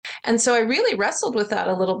And so I really wrestled with that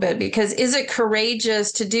a little bit, because is it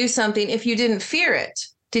courageous to do something if you didn't fear it?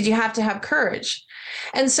 Did you have to have courage?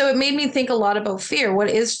 And so it made me think a lot about fear. What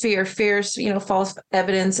is fear? Fear is, false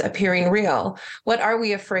evidence appearing real. What are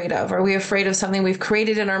we afraid of? Are we afraid of something we've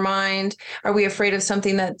created in our mind? Are we afraid of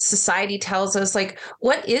something that society tells us? Like,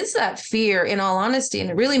 what is that fear, in all honesty? And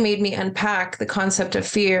it really made me unpack the concept of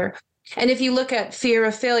fear. And if you look at fear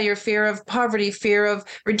of failure, fear of poverty, fear of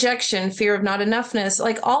rejection, fear of not enoughness,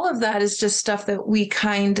 like all of that is just stuff that we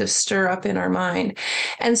kind of stir up in our mind.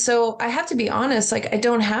 And so I have to be honest, like I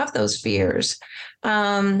don't have those fears.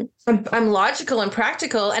 I'm logical and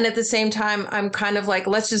practical, and at the same time, I'm kind of like,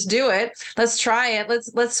 let's just do it. Let's try it.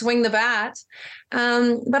 Let's swing the bat.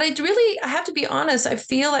 But I have to be honest. I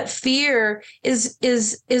feel that fear is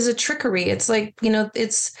a trickery. It's like,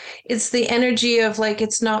 it's the energy of like,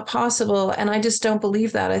 it's not possible. And I just don't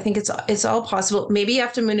believe that. I think it's all possible. Maybe you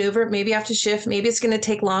have to maneuver, maybe you have to shift, maybe it's going to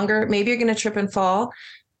take longer, maybe you're going to trip and fall.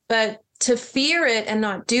 But to fear it and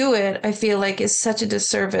not do it, I feel like is such a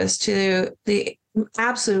disservice to the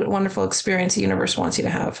absolute wonderful experience the universe wants you to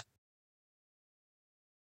have.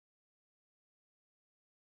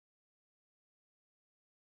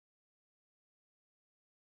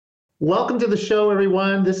 Welcome to the show,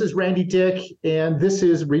 everyone. This is Randy Dick, and this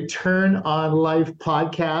is Return on Life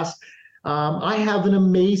podcast. I have an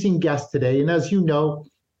amazing guest today, and as you know,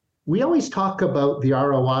 we always talk about the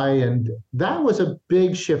ROI, and that was a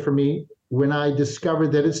big shift for me when I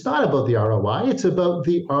discovered that it's not about the ROI, it's about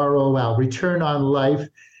the ROL, Return on Life.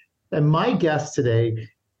 And my guest today,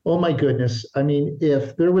 oh my goodness, I mean,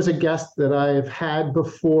 if there was a guest that I've had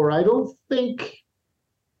before, I don't think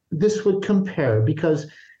this would compare, because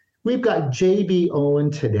we've got JB Owen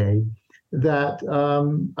today that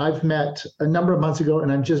I've met a number of months ago, and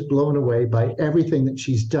I'm just blown away by everything that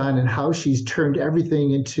she's done and how she's turned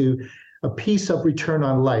everything into a piece of Return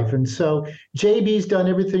on Life. And so JB's done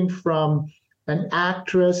everything from an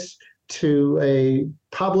actress to a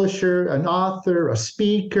publisher, an author, a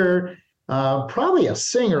speaker, probably a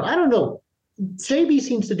singer. I don't know. JB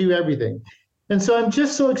seems to do everything. And so I'm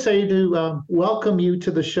just so excited to welcome you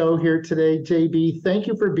to the show here today, JB. Thank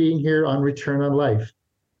you for being here on Return on Life.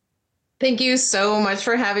 Thank you so much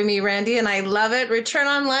for having me, Randy. And I love it. Return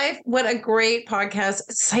on Life. What a great podcast.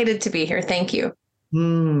 Excited to be here. Thank you.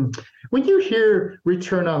 When you hear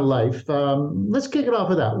Return on Life, let's kick it off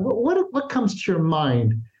with that. What comes to your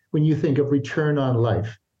mind when you think of Return on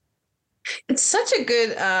Life? It's such a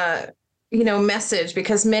good message,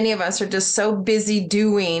 because many of us are just so busy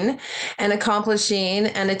doing and accomplishing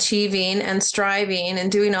and achieving and striving and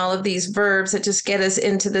doing all of these verbs that just get us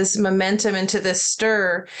into this momentum, into this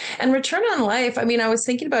stir. And Return on Life, I mean, I was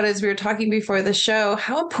thinking about it as we were talking before the show,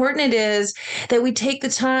 how important it is that we take the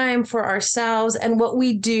time for ourselves, and what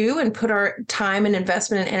we do and put our time and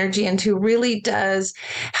investment and energy into really does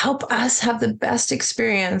help us have the best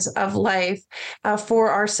experience of life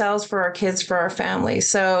for ourselves, for our kids, for our family.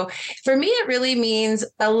 So for me, it really means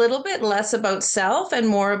a little bit less about self and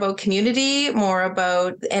more about community, more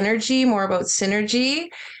about energy, more about synergy.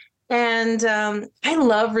 And I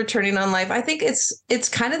love returning on life. I think it's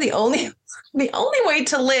kind of the only way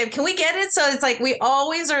to live. Can we get it? So it's like we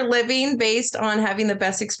always are living based on having the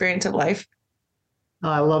best experience of life.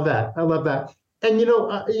 I love that. I love that. And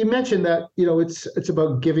you mentioned that it's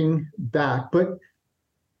about giving back, but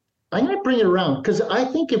I'm going to bring it around, because I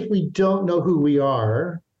think if we don't know who we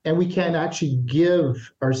are, and we can actually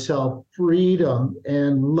give ourselves freedom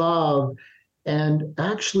and love and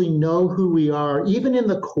actually know who we are, even in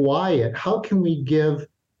the quiet, how can we give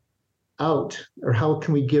out, or how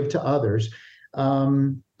can we give to others? I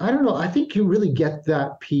don't know. I think you really get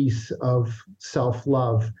that piece of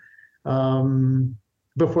self-love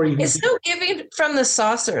before you. It's no giving from the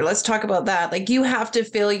saucer. Let's talk about that. Like, you have to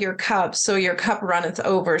fill your cup so your cup runneth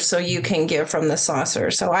over so you can give from the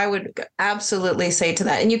saucer. So I would absolutely say to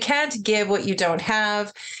that. And you can't give what you don't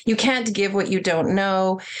have. You can't give what you don't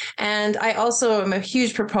know. And I also am a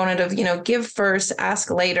huge proponent of, give first,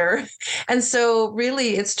 ask later. And so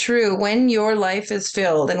really it's true, when your life is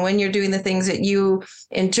filled and when you're doing the things that you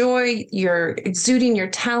enjoy, you're exuding your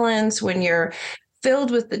talents, when you're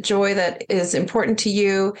filled with the joy that is important to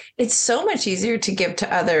you, it's so much easier to give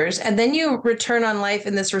to others. And then you return on life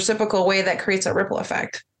in this reciprocal way that creates a ripple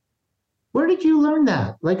effect. Where did you learn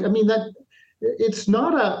that? Like, I mean, that it's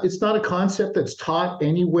not a concept that's taught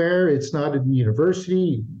anywhere. It's not in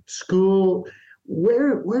university, school.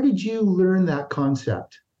 Where did you learn that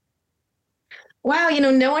concept? Wow,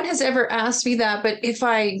 no one has ever asked me that, but if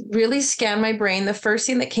I really scan my brain, the first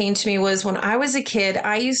thing that came to me was when I was a kid,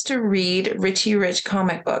 I used to read Richie Rich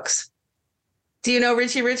comic books. Do you know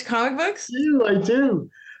Richie Rich comic books? I do.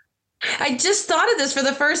 I just thought of this for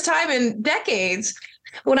the first time in decades.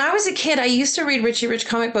 When I was a kid, I used to read Richie Rich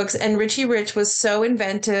comic books, and Richie Rich was so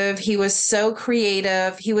inventive. He was so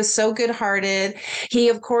creative. He was so good hearted. He,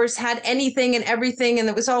 of course, had anything and everything, and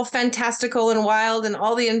it was all fantastical and wild and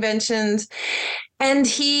all the inventions. And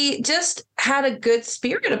he just had a good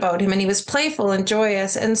spirit about him, and he was playful and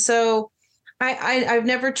joyous. And so I've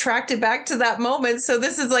never tracked it back to that moment. So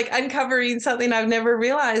this is like uncovering something I've never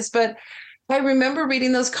realized. But I remember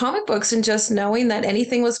reading those comic books and just knowing that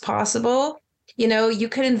anything was possible. You know, you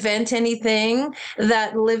could invent anything,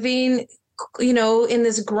 that living, you know, in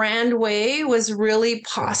this grand way was really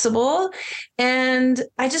possible. And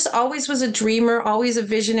I just always was a dreamer, always a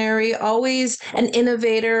visionary, always an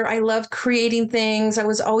innovator. I loved creating things. I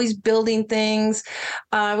was always building things.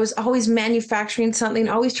 I was always manufacturing something,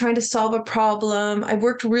 always trying to solve a problem. I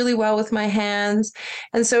worked really well with my hands.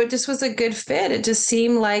 And so it just was a good fit. It just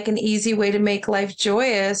seemed like an easy way to make life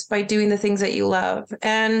joyous by doing the things that you love.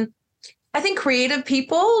 And I think creative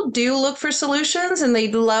people do look for solutions and they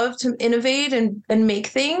love to innovate and make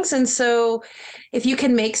things. And so if you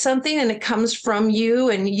can make something and it comes from you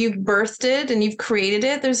and you've birthed it and you've created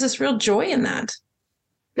it, there's this real joy in that.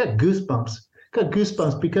 Got goosebumps. Got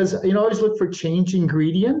goosebumps because I always look for change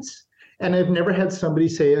ingredients. And I've never had somebody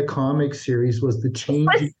say a comic series was the change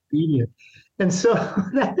ingredient. And so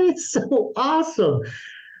that is so awesome.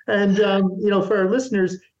 And, for our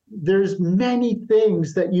listeners, there's many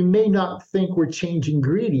things that you may not think were change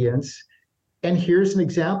ingredients. And here's an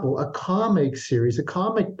example. A comic series, a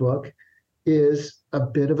comic book is a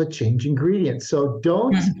bit of a change ingredient. So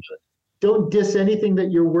don't diss anything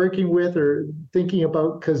that you're working with or thinking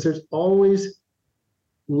about, because there's always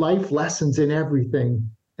life lessons in everything,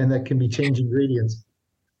 and that can be change ingredients.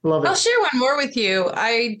 Love it. I'll share one more with you.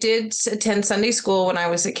 I did attend Sunday school when I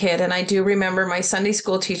was a kid, and I do remember my Sunday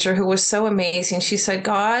school teacher who was so amazing. She said,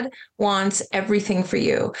 God wants everything for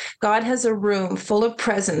you. God has a room full of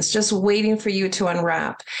presents just waiting for you to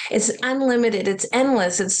unwrap. It's unlimited. It's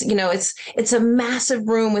endless. It's a massive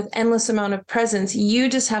room with endless amount of presents. You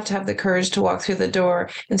just have to have the courage to walk through the door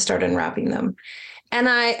and start unwrapping them. And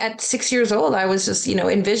at 6 years old, I was just,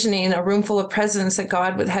 envisioning a room full of presents that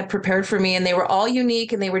God had prepared for me. And they were all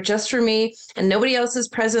unique and they were just for me and nobody else's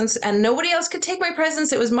presents, and nobody else could take my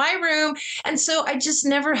presents. It was my room. And so I just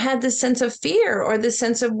never had this sense of fear or this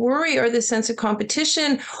sense of worry or this sense of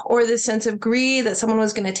competition or this sense of greed that someone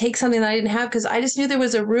was going to take something that I didn't have, because I just knew there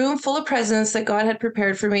was a room full of presents that God had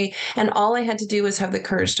prepared for me. And all I had to do was have the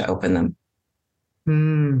courage to open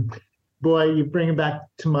them. Boy, you bring it back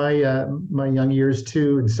to my my young years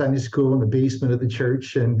too, in Sunday school in the basement of the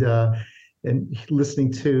church, and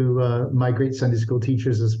listening to my great Sunday school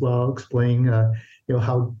teachers as well, explaining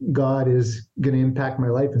how God is going to impact my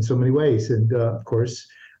life in so many ways. And of course,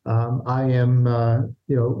 I am I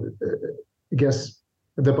guess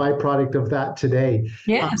the byproduct of that today.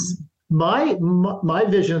 Yes. My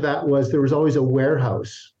vision of that was there was always a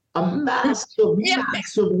warehouse. A massive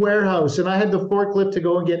warehouse, and I had the forklift to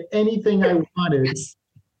go and get anything I wanted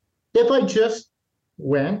if I just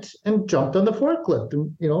went and jumped on the forklift,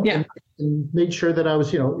 and made sure that I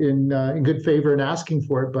was in good favor and asking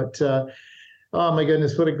for it. But oh my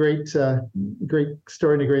goodness, what a great story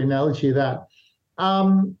and a great analogy of that.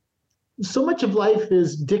 So much of life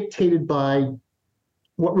is dictated by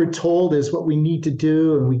what we're told is what we need to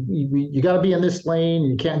do, and you got to be in this lane.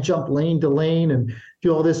 You can't jump lane to lane and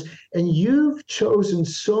do all this. And you've chosen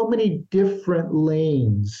so many different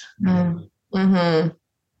lanes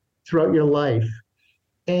throughout your life,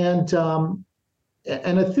 and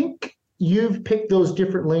I think you've picked those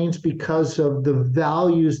different lanes because of the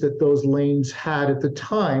values that those lanes had at the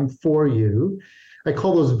time for you. I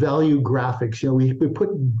call those value graphics. We put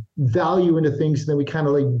value into things and then we kind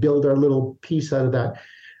of like build our little piece out of that.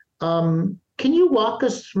 Can you walk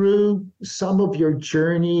us through some of your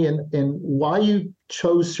journey and why you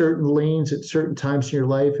chose certain lanes at certain times in your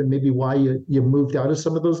life, and maybe why you moved out of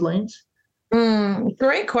some of those lanes?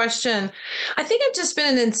 Great question. I think I've just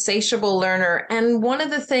been an insatiable learner. And one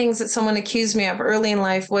of the things that someone accused me of early in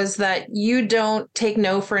life was that you don't take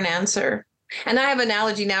no for an answer. And I have an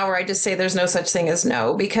analogy now where I just say there's no such thing as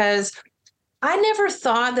no, because I never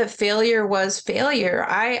thought that failure was failure.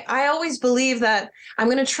 I always believe that I'm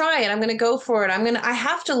going to try it. I'm going to go for it. I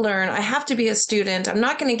have to learn. I have to be a student. I'm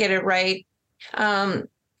not going to get it right.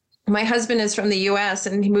 My husband is from the US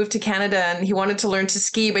and he moved to Canada and he wanted to learn to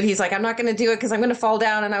ski, but he's like, I'm not going to do it because I'm going to fall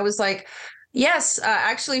down. And I was like, yes,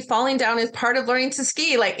 actually falling down is part of learning to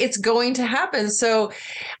ski. Like, it's going to happen. So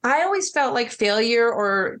I always felt like failure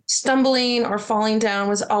or stumbling or falling down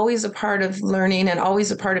was always a part of learning and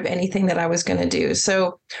always a part of anything that I was going to do.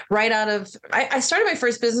 So right out of, I started my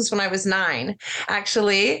first business when I was 9,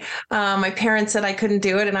 actually. My parents said I couldn't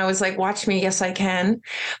do it. And I was like, watch me. Yes, I can.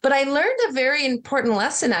 But I learned a very important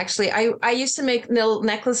lesson, actually. I used to make little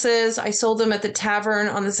necklaces. I sold them at the tavern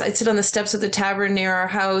I'd sit on the steps of the tavern near our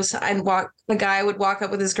house. The guy would walk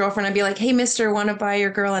up with his girlfriend. I'd be like, hey, mister, want to buy your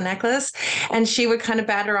girl a necklace? And she would kind of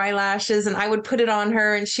bat her eyelashes and I would put it on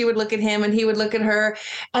her and she would look at him and he would look at her.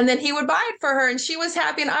 And then he would buy it for her and she was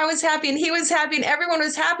happy and I was happy and he was happy and everyone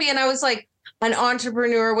was happy. And I was like, an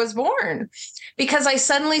entrepreneur was born because I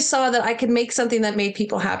suddenly saw that I could make something that made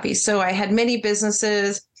people happy. So I had many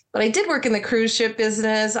businesses, but I did work in the cruise ship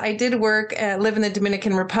business. I did live in the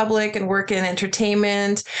Dominican Republic and work in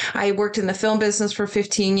entertainment. I worked in the film business for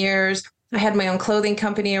 15 years. I had my own clothing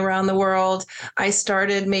company around the world. I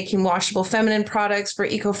started making washable feminine products for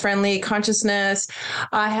eco-friendly consciousness.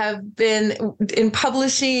 I have been in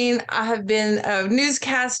publishing. I have been a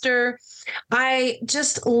newscaster. I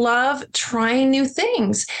just love trying new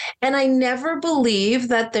things. And I never believe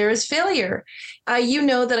that there is failure. You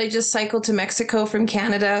know that I just cycled to Mexico from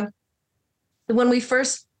Canada. When we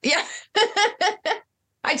first, yeah,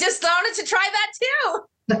 I just wanted to try that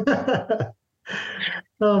too.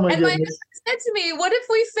 Oh my And my goodness. husband said to me, what if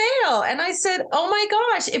we fail? And I said, oh my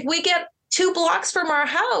gosh, if we get 2 blocks from our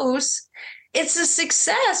house, it's a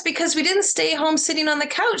success because we didn't stay home sitting on the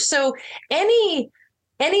couch. So any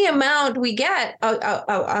amount we get,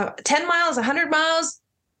 10 miles, 100 miles,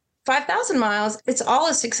 5,000 miles, it's all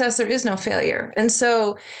a success. There is no failure. And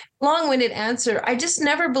so, long-winded answer, I just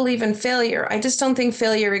never believe in failure. I just don't think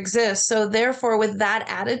failure exists. So therefore, with that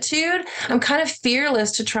attitude, I'm kind of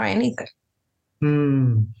fearless to try anything.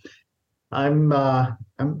 Hmm. I'm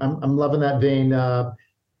loving that vein.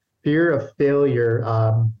 Fear of failure.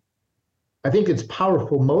 I think it's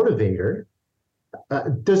powerful motivator.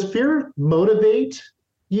 Does fear motivate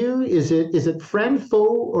you? Is it friend, foe,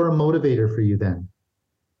 or a motivator for you then?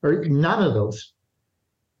 Or none of those?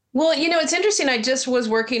 Well, it's interesting. I just was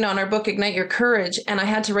working on our book, Ignite Your Courage, and I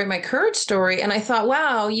had to write my courage story. And I thought,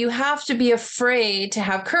 wow, you have to be afraid to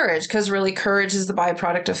have courage because really courage is the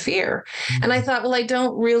byproduct of fear. And I thought, well, I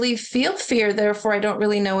don't really feel fear. Therefore, I don't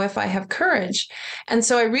really know if I have courage. And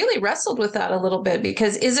so I really wrestled with that a little bit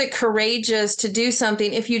because is it courageous to do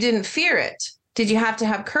something if you didn't fear it? Did you have to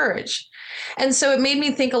have courage? And so it made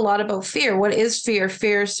me think a lot about fear. What is fear?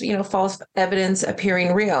 Fear's, false evidence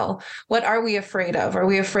appearing real. What are we afraid of? Are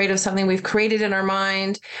we afraid of something we've created in our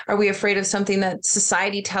mind? Are we afraid of something that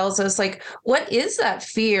society tells us? Like, what is that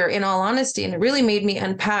fear in all honesty? And it really made me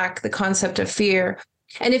unpack the concept of fear.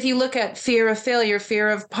 And if you look at fear of failure, fear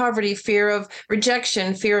of poverty, fear of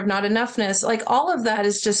rejection, fear of not enoughness, like all of that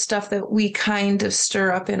is just stuff that we kind of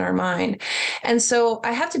stir up in our mind. And so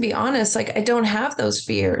I have to be honest, like I don't have those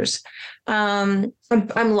fears. I'm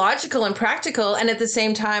logical and practical. And at the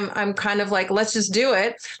same time, I'm kind of like, let's just do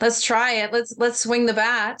it. Let's try it. Let's swing the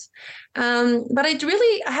bat. But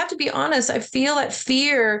I have to be honest. I feel that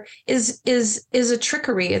fear is a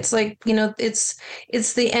trickery. It's like,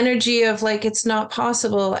 it's the energy of like, it's not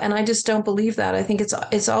possible. And I just don't believe that. I think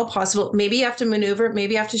it's all possible. Maybe you have to maneuver,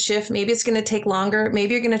 maybe you have to shift, maybe it's going to take longer.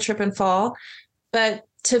 Maybe you're going to trip and fall, but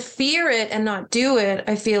to fear it and not do it,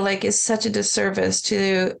 I feel like is such a disservice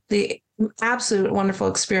to the absolute wonderful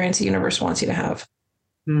experience the universe wants you to have.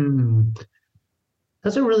 Hmm.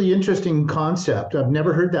 That's a really interesting concept. I've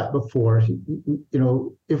never heard that before.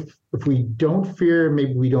 If we don't fear,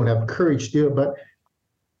 maybe we don't have courage to do it. But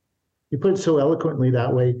you put it so eloquently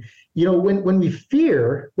that way. When we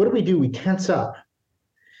fear, what do? We tense up,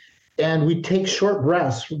 and we take short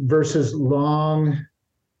breaths versus long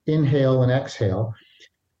inhale and exhale.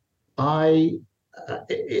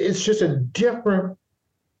 It's just a different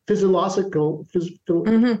physiological,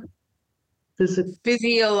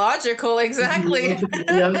 Physiological, exactly.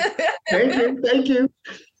 Yeah. Thank you.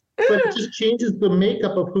 But it just changes the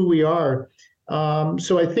makeup of who we are.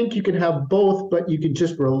 So I think you can have both, but you can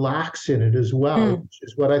just relax in it as well, which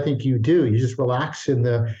is what I think you do. You just relax in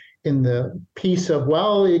the piece of,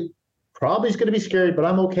 well, it probably is going to be scary, but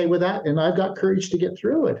I'm okay with that, and I've got courage to get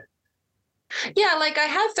through it. Yeah, like I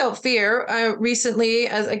have felt fear recently,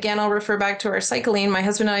 as again, I'll refer back to our cycling. My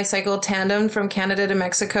husband and I cycled tandem from Canada to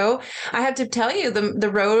Mexico. I have to tell you, the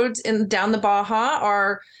roads down the Baja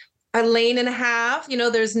are a lane and a half.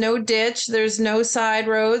 There's no ditch, there's no side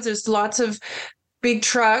roads, there's lots of big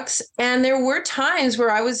trucks. And there were times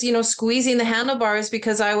where I was, squeezing the handlebars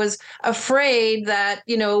because I was afraid that,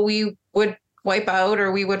 we would wipe out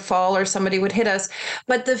or we would fall or somebody would hit us.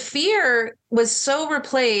 But the fear was so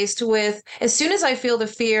replaced with, as soon as I feel the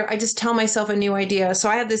fear, I just tell myself a new idea. So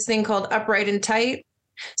I had this thing called upright and tight.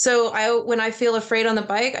 So when I feel afraid on the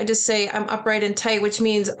bike, I just say I'm upright and tight, which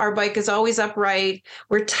means our bike is always upright.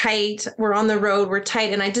 We're tight. We're on the road. We're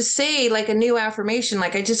tight. And I just say like a new affirmation,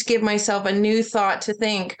 like I just give myself a new thought to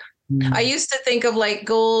think. I used to think of like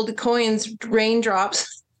gold coins,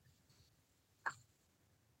 raindrops.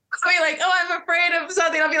 I'll be like, oh, I'm afraid of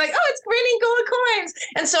something. I'll be like, oh, it's raining gold coins.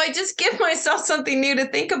 And so I just give myself something new to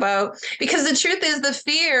think about, because the truth is the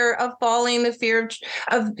fear of falling, the fear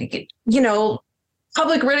of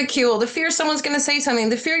public ridicule, the fear someone's going to say something,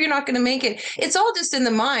 the fear you're not going to make it. It's all just in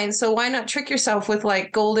the mind. So why not trick yourself with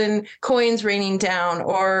like golden coins raining down,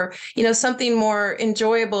 or, something more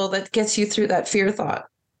enjoyable that gets you through that fear thought?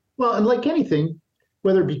 Well, and like anything,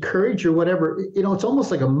 whether it be courage or whatever, it's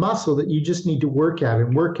almost like a muscle that you just need to work at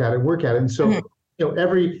and work at and work at. And so,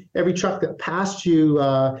 every truck that passed you,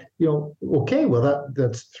 okay, well,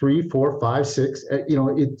 that's 3, 4, 5, 6,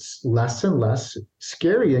 it's less and less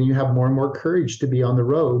scary. And you have more and more courage to be on the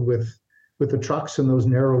road with the trucks and those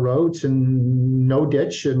narrow roads and no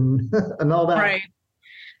ditch and, and all that. Right.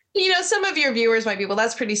 Some of your viewers might be, well,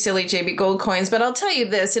 that's pretty silly, JB, gold coins. But I'll tell you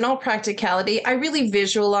this, in all practicality, I really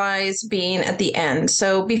visualize being at the end.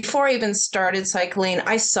 So before I even started cycling,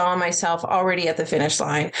 I saw myself already at the finish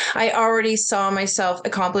line. I already saw myself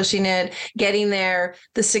accomplishing it, getting there,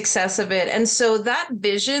 the success of it. And so that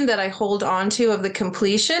vision that I hold on to of the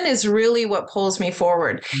completion is really what pulls me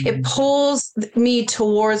forward. Mm-hmm. It pulls me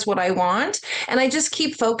towards what I want. And I just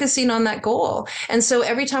keep focusing on that goal. And so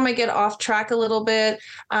every time I get off track a little bit,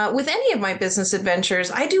 with any of my business adventures,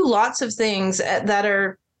 I do lots of things that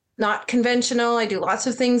are not conventional. I do lots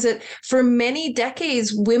of things that for many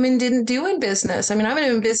decades women didn't do in business. I mean, I've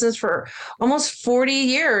been in business for almost 40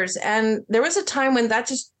 years. And there was a time when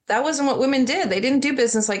that wasn't what women did. They didn't do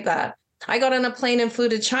business like that. I got on a plane and flew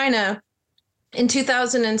to China in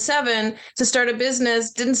 2007 to start a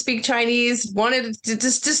business, didn't speak Chinese, wanted to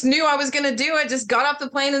just knew I was going to do it. Just got off the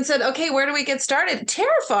plane and said, okay, where do we get started?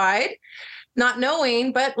 Terrified, not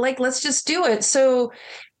knowing, but like, let's just do it. So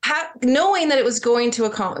knowing that it was going to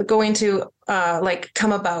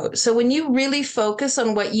come about. So when you really focus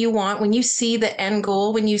on what you want, when you see the end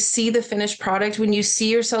goal, when you see the finished product, when you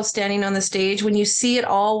see yourself standing on the stage, when you see it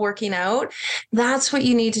all working out, that's what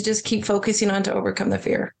you need to just keep focusing on to overcome the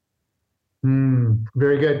fear.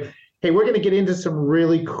 Very good. Hey, we're going to get into some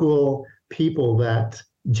really cool people that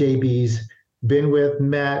JB's been with,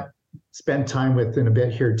 met, spent time with in a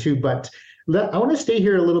bit here too. But I want to stay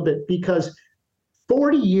here a little bit, because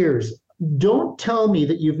 40 years, don't tell me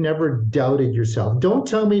that you've never doubted yourself. Don't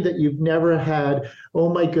tell me that you've never had,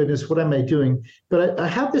 oh my goodness, what am I doing? But I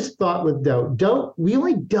have this thought with doubt. We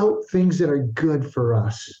only doubt things that are good for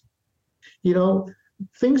us.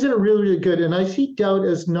 Things that are really, really good. And I see doubt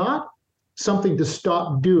as not something to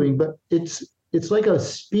stop doing, but it's like a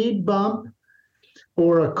speed bump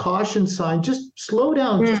or a caution sign. Just slow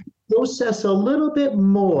down, process a little bit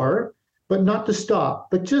more, but not to stop.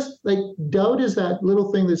 But just like doubt is that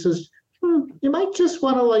little thing that says, you might just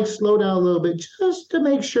want to like slow down a little bit just to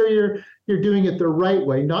make sure you're doing it the right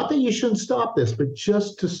way. Not that you shouldn't stop this, but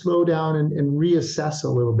just to slow down and reassess a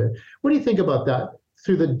little bit. What do you think about that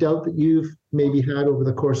through the doubt that you've maybe had over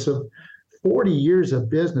the course of 40 years of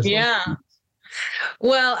business? Yeah.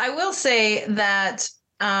 Well, I will say that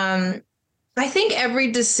I think every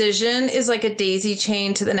decision is like a daisy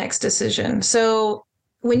chain to the next decision. So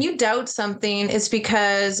when you doubt something, it's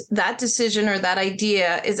because that decision or that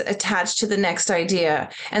idea is attached to the next idea.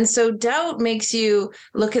 And so doubt makes you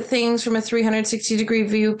look at things from a 360-degree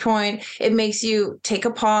viewpoint. It makes you take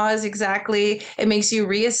a pause. Exactly. It makes you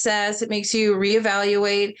reassess. It makes you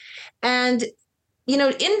reevaluate. And,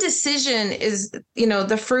 indecision is,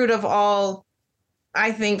 the fruit of all,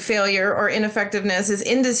 I think, failure or ineffectiveness is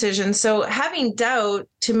indecision. So having doubt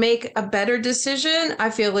to make a better decision, I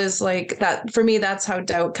feel is like that. For me, that's how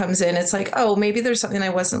doubt comes in. It's like, oh, maybe there's something I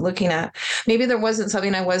wasn't looking at. Maybe there wasn't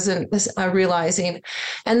something I wasn't realizing.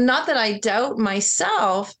 And not that I doubt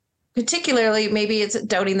myself, particularly, maybe it's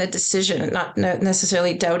doubting the decision, not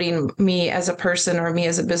necessarily doubting me as a person or me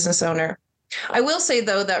as a business owner. I will say,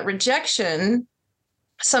 though, that rejection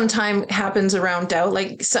sometimes happens around doubt.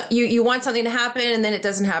 Like you want something to happen and then it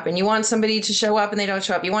doesn't happen. You want somebody to show up and they don't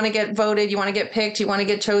show up. You want to get voted. You want to get picked. You want to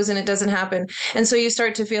get chosen. It doesn't happen. And so you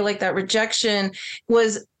start to feel like that rejection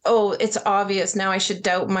was oh, it's obvious. Now I should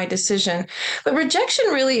doubt my decision. But rejection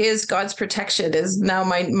really is God's protection, is now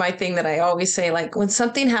my thing that I always say. Like when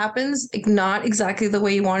something happens, like not exactly the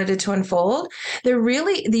way you wanted it to unfold,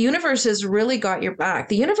 the universe has really got your back.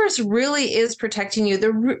 The universe really is protecting you.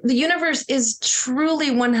 The universe is truly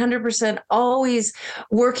 100% always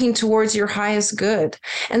working towards your highest good.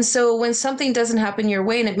 And so when something doesn't happen your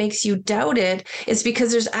way and it makes you doubt it, it's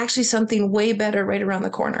because there's actually something way better right around the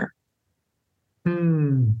corner.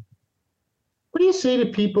 Hmm. What do you say to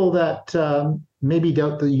people that maybe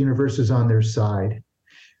doubt the universe is on their side?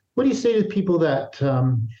 What do you say to people that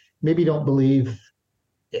maybe don't believe?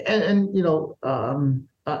 I'm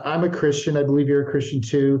a Christian. I believe you're a Christian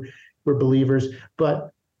too. We're believers,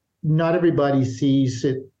 but not everybody sees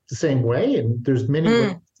it the same way. And there's many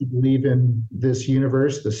ways to believe in this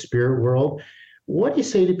universe, the spirit world. What do you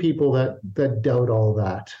say to people that doubt all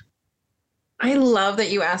that? I love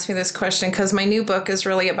that you asked me this question because my new book is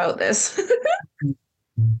really about this.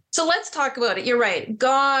 So let's talk about it. You're right.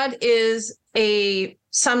 God is a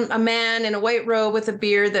man in a white robe with a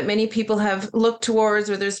beard that many people have looked towards,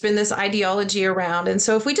 or there's been this ideology around. And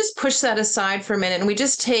so if we just push that aside for a minute and we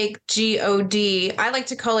just take God, I like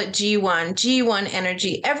to call it G1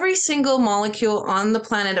 energy. Every single molecule on the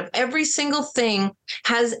planet of every single thing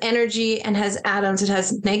has energy and has atoms. It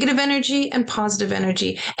has negative energy and positive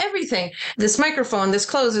energy. Everything, this microphone, this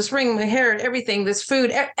clothes, this ring, my hair, everything, this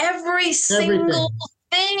food, every Everything. single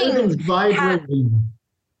thing Everything's vibrating.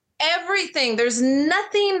 everything. There's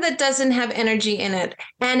nothing that doesn't have energy in it.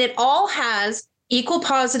 And it all has equal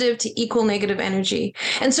positive to equal negative energy.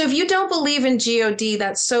 And so if you don't believe in God,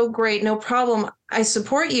 that's so great. No problem. I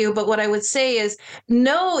support you. But what I would say is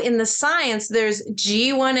no, in the science, there's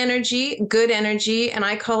G1 energy, good energy, and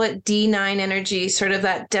I call it D9 energy, sort of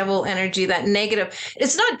that devil energy, that negative.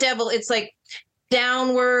 It's not devil. It's like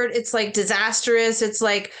downward. It's like disastrous. It's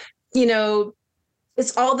like,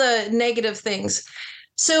 it's all the negative things.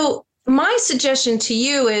 So my suggestion to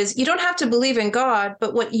you is you don't have to believe in God,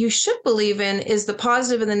 but what you should believe in is the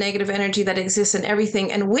positive and the negative energy that exists in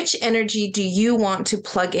everything. And which energy do you want to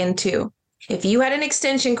plug into? If you had an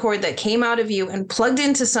extension cord that came out of you and plugged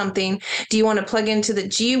into something, do you want to plug into the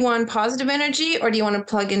G1 positive energy or do you want to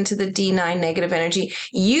plug into the D9 negative energy?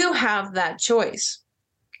 You have that choice.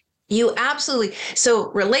 You absolutely.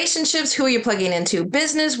 So relationships, who are you plugging into?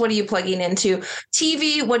 Business, what are you plugging into?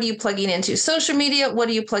 TV, what are you plugging into? Social media, what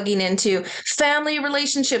are you plugging into? Family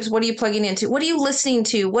relationships, what are you plugging into? What are you listening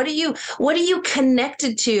to? What are you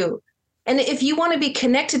connected to? And if you want to be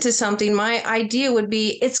connected to something, my idea would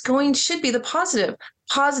be should be the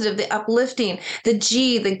positive, the uplifting, the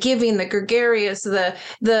G, the giving, the gregarious,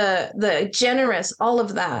 the generous, all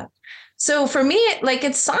of that. So for me,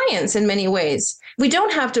 it's science in many ways. We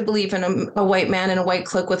don't have to believe in a white man in a white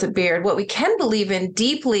cloak with a beard. What we can believe in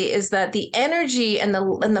deeply is that the energy and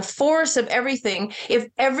the force of everything, if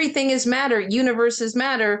everything is matter, universe is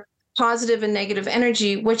matter, positive and negative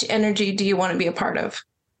energy, which energy do you want to be a part of?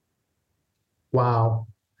 Wow.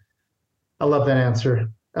 I love that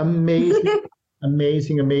answer. Amazing,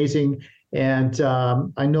 amazing, amazing. And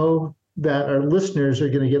I know that our listeners are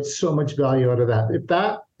going to get so much value out of that. If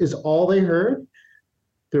that is all they heard,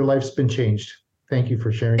 their life's been changed. Thank you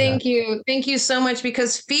for sharing that. Thank you. Thank you so much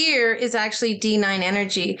because fear is actually D9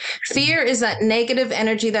 energy. Fear is that negative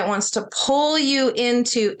energy that wants to pull you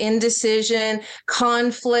into indecision,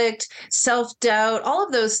 conflict, self-doubt, all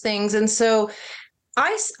of those things. And so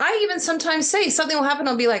I even sometimes say something will happen.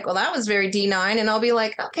 I'll be like, well, that was very D9. And I'll be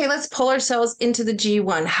like, okay, let's pull ourselves into the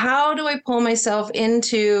G1. How do I pull myself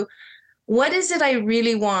into what is it I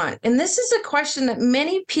really want? And this is a question that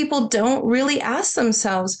many people don't really ask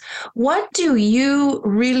themselves. What do you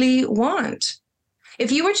really want?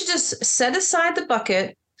 If you were to just set aside the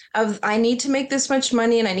bucket of, I need to make this much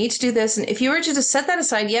money and I need to do this. And if you were to just set that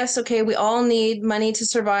aside, yes, okay, we all need money to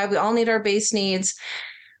survive. We all need our base needs.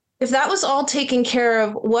 If that was all taken care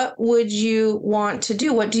of, what would you want to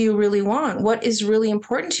do? What do you really want? What is really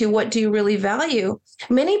important to you? What do you really value?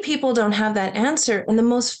 Many people don't have that answer. And the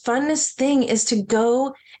most funnest thing is to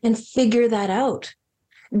go and figure that out.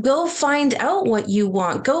 Go find out what you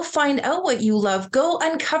want. Go find out what you love. Go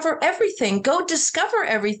uncover everything. Go discover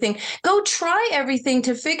everything. Go try everything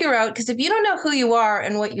to figure out. Because if you don't know who you are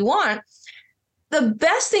and what you want, the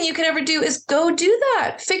best thing you can ever do is go do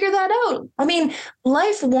that, figure that out. I mean,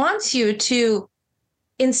 life wants you to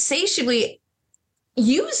insatiably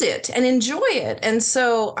use it and enjoy it. And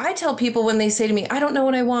so I tell people when they say to me, I don't know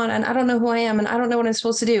what I want and I don't know who I am and I don't know what I'm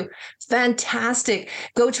supposed to do. Fantastic.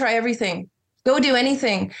 Go try everything. Go do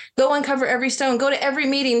anything. Go uncover every stone. Go to every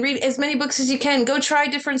meeting. Read as many books as you can. Go try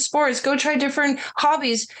different sports. Go try different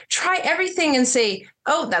hobbies. Try everything and say,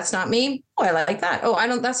 oh, that's not me. Oh, I like that. Oh, I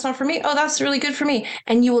don't, that's not for me. Oh, that's really good for me.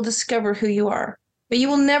 And you will discover who you are. But you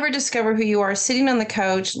will never discover who you are sitting on the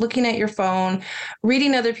couch, looking at your phone,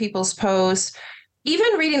 reading other people's posts,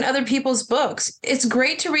 even reading other people's books. It's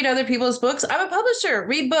great to read other people's books. I'm a publisher,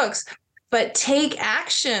 read books, but take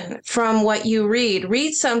action from what you read.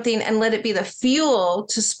 Read something and let it be the fuel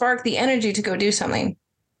to spark the energy to go do something.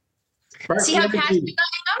 Spark See the how passionate energy.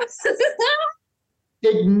 I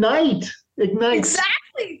am? Ignite. Ignite.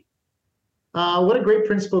 Exactly. What a great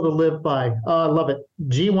principle to live by. I love it.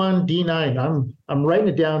 G1, D9. I'm writing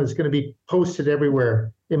it down. It's going to be posted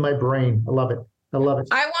everywhere in my brain. I love it. I love it.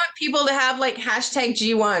 I want people to have like hashtag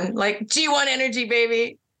G1, like G1 energy,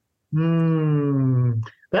 baby.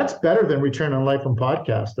 That's better than Return on Life on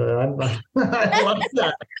podcast. I love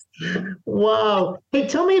that. Wow. Hey,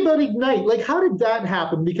 tell me about Ignite. Like, how did that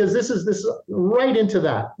happen? Because this is right into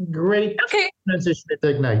that. Great transition to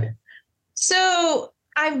Ignite. So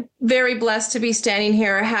I'm very blessed to be standing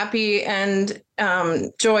here, happy and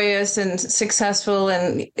joyous and successful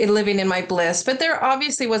and living in my bliss. But there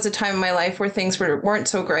obviously was a time in my life where things weren't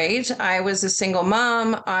so great. I was a single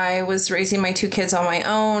mom. I was raising my two kids on my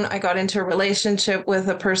own. I got into a relationship with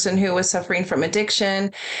a person who was suffering from addiction.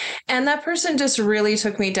 And that person just really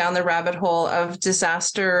took me down the rabbit hole of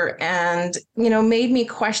disaster and, made me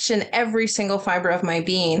question every single fiber of my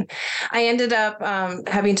being. I ended up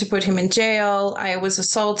having to put him in jail. I was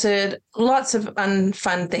assaulted. Lots of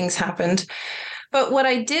unfun things happened. But what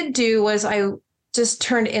I did do was I just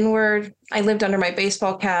turned inward. I lived under my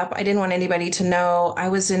baseball cap. I didn't want anybody to know. I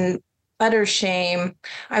was in utter shame.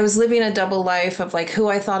 I was living a double life of like who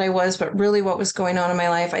I thought I was, but really what was going on in my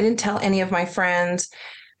life. I didn't tell any of my friends.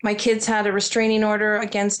 My kids had a restraining order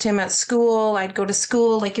against him at school. I'd go to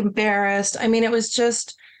school like embarrassed. I mean, it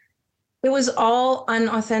was all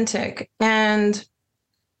unauthentic. And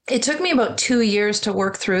it took me about 2 years to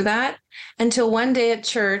work through that until one day at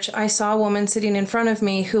church, I saw a woman sitting in front of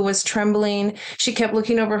me who was trembling. She kept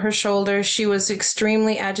looking over her shoulder. She was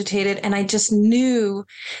extremely agitated. And I just knew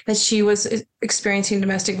that she was experiencing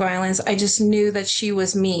domestic violence. I just knew that she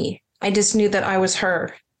was me. I just knew that I was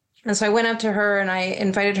her. And so I went up to her and I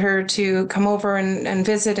invited her to come over and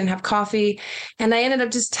visit and have coffee. And I ended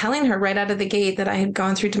up just telling her right out of the gate that I had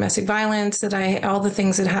gone through domestic violence, that all the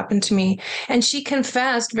things that happened to me. And she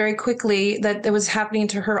confessed very quickly that it was happening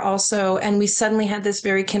to her also. And we suddenly had this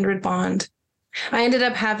very kindred bond. I ended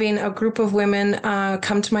up having a group of women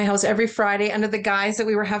come to my house every Friday under the guise that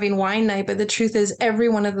we were having wine night. But the truth is, every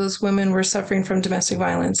one of those women were suffering from domestic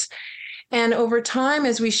violence. And over time,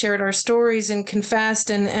 as we shared our stories and confessed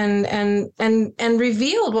and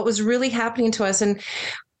revealed what was really happening to us, and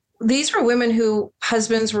these were women who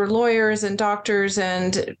husbands were lawyers and doctors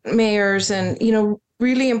and mayors and,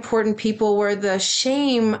 really important people, where the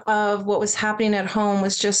shame of what was happening at home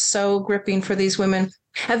was just so gripping for these women.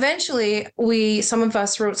 Eventually, some of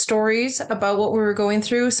us wrote stories about what we were going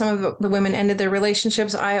through. Some of the women ended their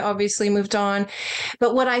relationships. I obviously moved on.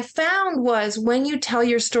 But what I found was when you tell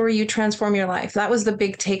your story, you transform your life. That was the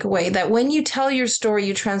big takeaway, that when you tell your story,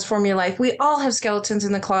 you transform your life. We all have skeletons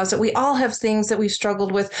in the closet. We all have things that we've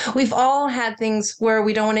struggled with. We've all had things where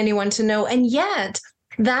we don't want anyone to know. And yet,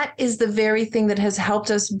 that is the very thing that has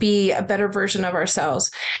helped us be a better version of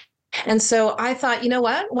ourselves. And so I thought, you know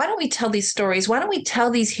what? Why don't we tell these stories? Why don't we tell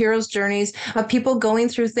these heroes' journeys of people going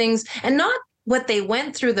through things, and not what they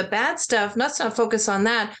went through, the bad stuff? Let's not focus on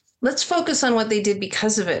that. Let's focus on what they did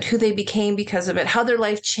because of it, who they became because of it, how their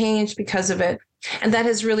life changed because of it. And that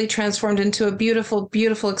has really transformed into a beautiful,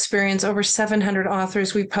 beautiful experience. Over 700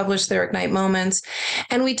 authors, we published their Ignite moments.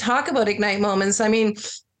 And we talk about Ignite moments. I mean,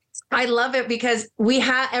 I love it because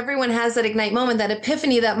everyone has that Ignite moment, that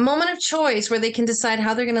epiphany, that moment of choice where they can decide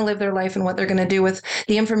how they're going to live their life and what they're going to do with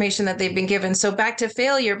the information that they've been given. So back to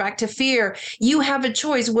failure, back to fear, you have a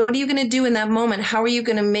choice. What are you going to do in that moment? How are you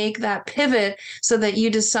going to make that pivot so that you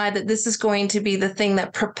decide that this is going to be the thing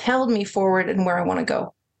that propelled me forward and where I want to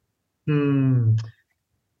go?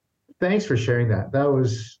 Thanks for sharing that. That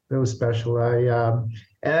was special.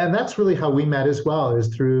 And that's really how we met as well,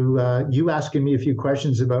 is through you asking me a few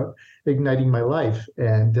questions about igniting my life.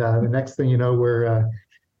 And the next thing you know,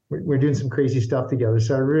 we're doing some crazy stuff together.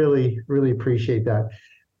 So I really, really appreciate that.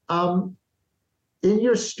 In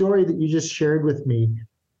your story that you just shared with me,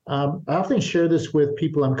 I often share this with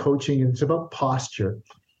people I'm coaching, and it's about posture.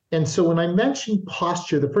 And so when I mention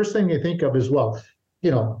posture, the first thing I think of is, well,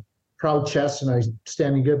 proud chest and I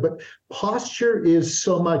standing good, but posture is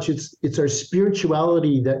so much. It's our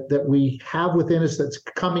spirituality that we have within us that's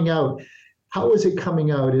coming out. how is it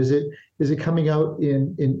coming out? Is it coming out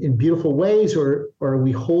in beautiful ways, or are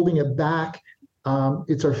we holding it back?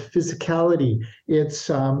 It's our physicality, it's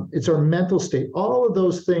our mental state, all of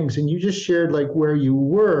those things. And you just shared like where you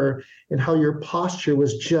were and how your posture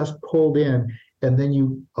was just pulled in, and then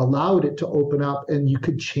you allowed it to open up, and you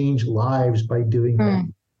could change lives by doing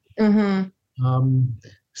that.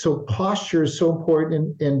 So posture is so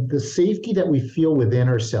important, and the safety that we feel within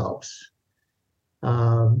ourselves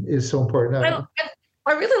is so important.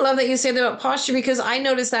 I really love that you say that about posture, because I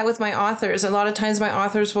notice that with my authors. A lot of times my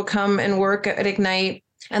authors will come and work at Ignite,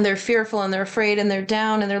 and they're fearful and they're afraid and they're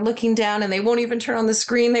down and they're looking down, and they won't even turn on the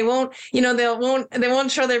screen. They won't, they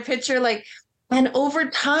won't show their picture. Like, and over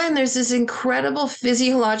time, there's this incredible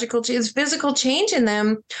physical change in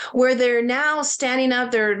them, where they're now standing up,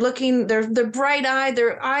 they're looking, they're bright eyed,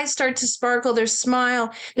 their eyes start to sparkle, their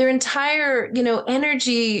smile, their entire,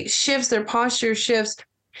 energy shifts, their posture shifts.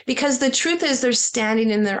 Because the truth is, they're standing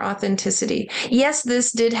in their authenticity. Yes,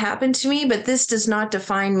 this did happen to me, but this does not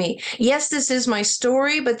define me. Yes, this is my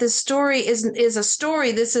story, but this story is a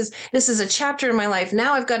story. This is a chapter in my life.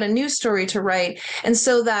 Now I've got a new story to write. And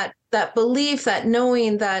so that belief, that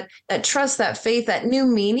knowing, that trust, that faith, that new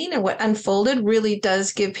meaning and what unfolded really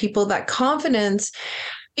does give people that confidence.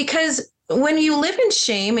 Because when you live in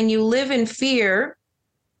shame and you live in fear,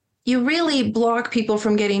 you really block people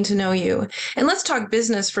from getting to know you. And let's talk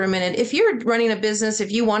business for a minute. If you're running a business,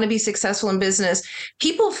 if you want to be successful in business,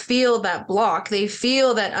 people feel that block. They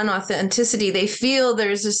feel that unauthenticity. They feel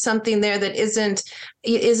there's just something there that isn't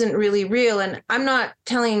really real. And I'm not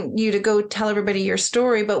telling you to go tell everybody your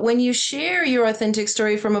story, but when you share your authentic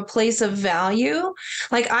story from a place of value,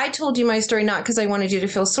 like I told you my story, not because I wanted you to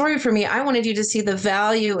feel sorry for me. I wanted you to see the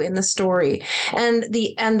value in the story and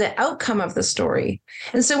the outcome of the story.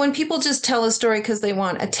 And so when people just tell a story because they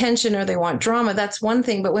want attention or they want drama, that's one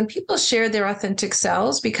thing. But when people share their authentic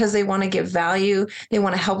selves because they want to give value, they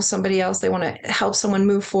want to help somebody else, they want to help someone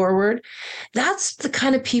move forward, that's the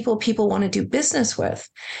kind of people want to do business with.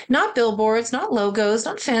 Not billboards, not logos,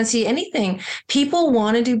 not fancy anything. People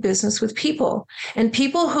want to do business with people, and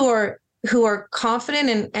people who are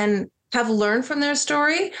confident and have learned from their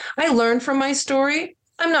story. I learned from my story.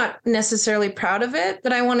 I'm not necessarily proud of it,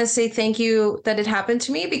 but I want to say thank you that it happened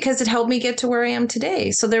to me, because it helped me get to where I am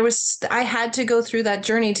today. So I had to go through that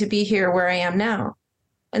journey to be here where I am now.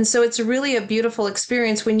 And so it's really a beautiful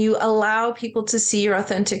experience when you allow people to see your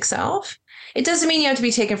authentic self. It doesn't mean you have to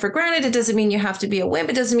be taken for granted. It doesn't mean you have to be a wimp.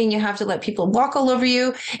 It doesn't mean you have to let people walk all over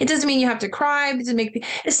you. It doesn't mean you have to cry.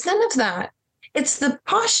 It's none of that. It's the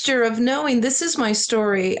posture of knowing, this is my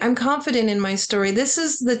story. I'm confident in my story. This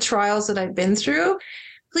is the trials that I've been through.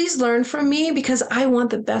 Please learn from me, because I want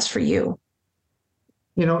the best for you.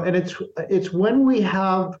 And it's when we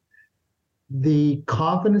have the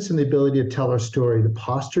confidence and the ability to tell our story, the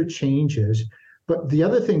posture changes. But the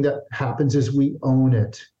other thing that happens is we own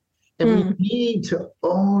it. And we need to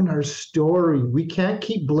own our story. We can't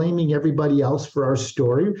keep blaming everybody else for our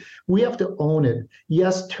story. We have to own it.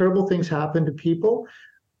 Yes, terrible things happen to people,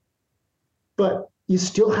 but you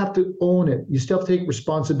still have to own it. You still have to take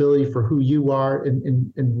responsibility for who you are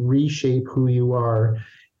and reshape who you are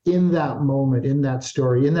in that moment, in that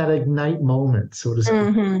story, in that ignite moment, so to speak.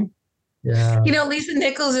 Mm-hmm. Yeah. Lisa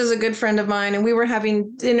Nichols is a good friend of mine, and we were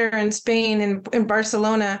having dinner in Spain, in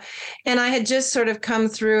Barcelona. And I had just sort of come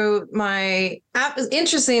through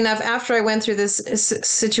interesting enough, after I went through this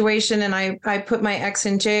situation and I put my ex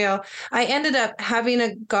in jail, I ended up having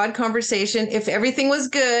a God conversation. If everything was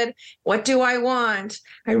good, what do I want?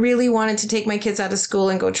 I really wanted to take my kids out of school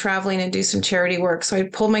and go traveling and do some charity work. So I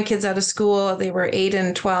pulled my kids out of school. They were 8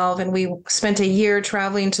 and 12, and we spent a year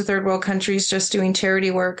traveling to third world countries just doing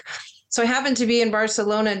charity work. So I happened to be in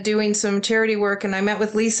Barcelona doing some charity work, and I met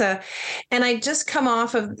with Lisa, and I just come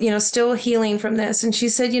off of, still healing from this. And she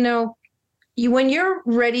said, when you're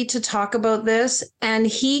ready to talk about this, and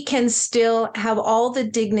he can still have all the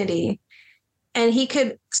dignity, and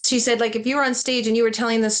she said, like, if you were on stage and you were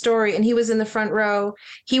telling the story and he was in the front row,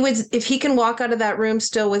 if he can walk out of that room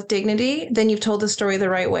still with dignity, then you've told the story the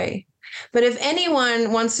right way. But if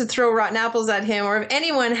anyone wants to throw rotten apples at him, or if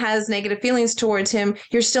anyone has negative feelings towards him,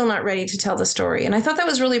 you're still not ready to tell the story. And I thought that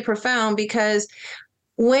was really profound, because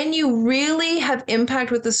when you really have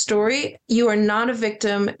impact with the story, you are not a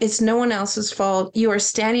victim. It's no one else's fault. You are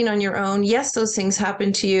standing on your own. Yes, those things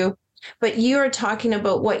happen to you, but you are talking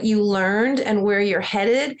about what you learned and where you're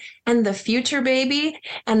headed and the future, baby.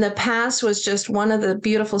 And the past was just one of the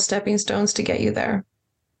beautiful stepping stones to get you there.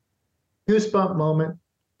 Goosebump moment.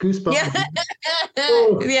 Goosebumps. Yeah.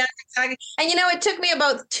 Oh. Yeah, exactly. And it took me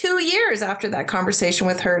about 2 years after that conversation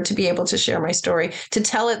with her to be able to share my story, to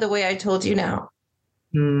tell it the way I told you now.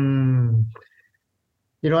 Hmm.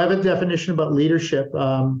 I have a definition about leadership.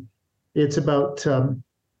 It's about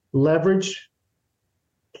leverage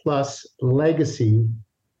plus legacy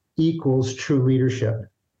equals true leadership.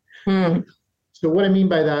 Hmm. So, what I mean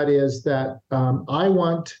by that is that I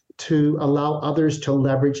want to allow others to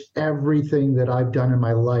leverage everything that I've done in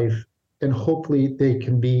my life, and hopefully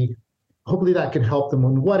hopefully that can help them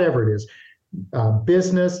in whatever it is,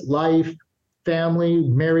 business, life, family,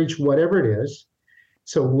 marriage, whatever it is.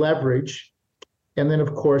 So, leverage. And then,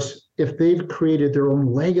 of course, if they've created their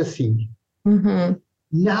own legacy, Mm-hmm.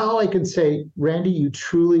 now I can say, Randy, you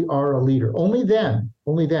truly are a leader. Only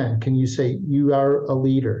then can you say you are a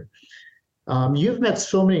leader. You've met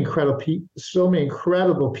so many incredible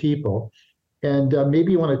people, and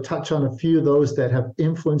maybe you want to touch on a few of those that have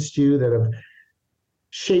influenced you, that have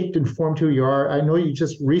shaped and formed who you are. I know you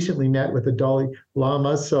just recently met with the Dalai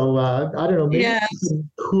Lama, so I don't know, maybe Yeah. some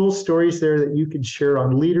cool stories there that you can share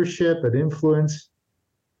on leadership and influence.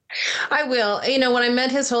 I will. When I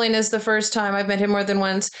met His Holiness the first time, I've met him more than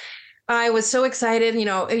once. I was so excited.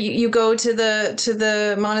 You go to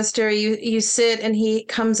the monastery, you sit, and he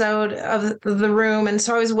comes out of the room. And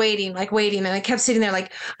so I was waiting, and I kept sitting there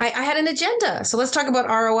like I had an agenda. So let's talk about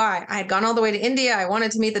ROI. I had gone all the way to India. I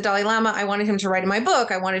wanted to meet the Dalai Lama. I wanted him to write in my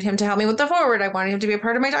book. I wanted him to help me with the forward. I wanted him to be a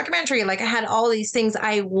part of my documentary. Like I had all these things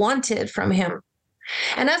I wanted from him.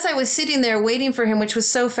 And as I was sitting there waiting for him, which was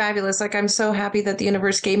so fabulous, like I'm so happy that the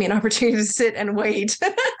universe gave me an opportunity to sit and wait.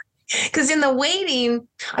 Because in the waiting,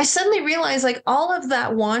 I suddenly realized like all of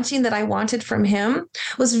that wanting that I wanted from him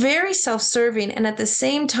was very self serving. And at the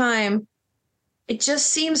same time, it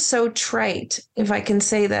just seems so trite, if I can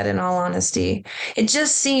say that in all honesty. It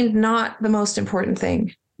just seemed not the most important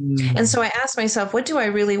thing. And Mm. so I asked myself, what do I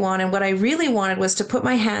really want? And what I really wanted was to put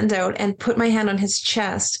my hand out and put my hand on his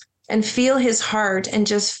chest and feel his heart and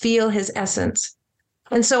just feel his essence.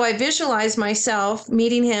 And so I visualized myself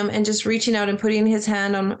meeting him and just reaching out and putting his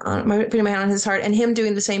hand putting my hand on his heart, and him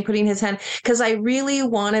doing the same, putting his hand, because I really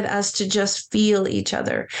wanted us to just feel each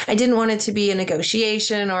other. I didn't want it to be a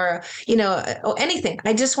negotiation or, anything.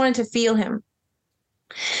 I just wanted to feel him.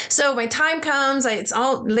 So my time comes, it's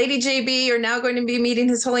all Lady JB, you're now going to be meeting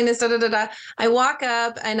His Holiness, da da da da. I walk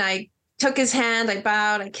up and I took his hand, I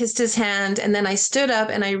bowed, I kissed his hand, and then I stood up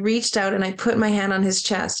and I reached out and I put my hand on his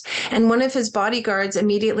chest. And one of his bodyguards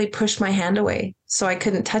immediately pushed my hand away so I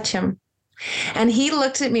couldn't touch him. And he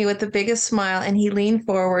looked at me with the biggest smile and he leaned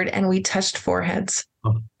forward and we touched foreheads.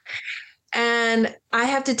 Oh. And I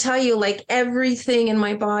have to tell you, like everything in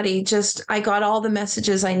my body, I got all the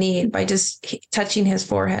messages I need by just touching his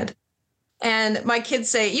forehead. And my kids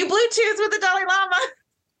say, you Bluetooth with the Dalai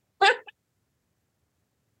Lama.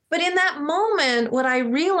 But in that moment, what I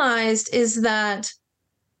realized is that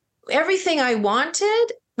everything I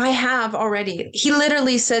wanted, I have already. He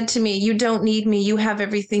literally said to me, you don't need me. You have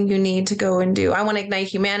everything you need to go and do. I want to ignite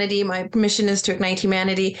humanity. My mission is to ignite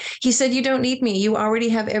humanity. He said, you don't need me. You already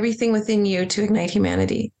have everything within you to ignite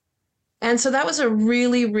humanity. And so that was a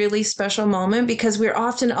really, really special moment because we're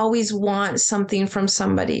often always want something from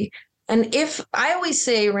somebody. And if I always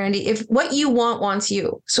say, Randy, if what you want wants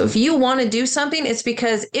you. So if you want to do something, it's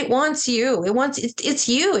because it wants you. It's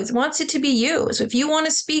you. It wants it to be you. So if you want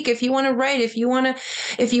to speak, if you want to write, if you want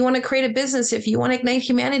to create a business, if you want to ignite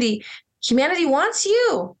humanity, humanity wants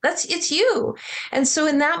you. It's you. And so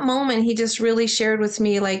in that moment, he just really shared with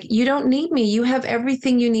me, like, you don't need me. You have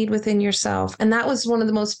everything you need within yourself. And that was one of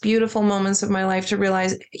the most beautiful moments of my life to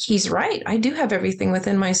realize he's right. I do have everything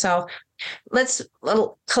within myself. Let's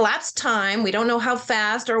collapse time. We don't know how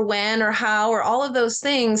fast or when or how or all of those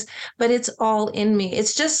things, but it's all in me.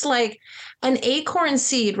 It's just like an acorn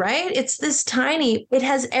seed, right? It's this tiny, it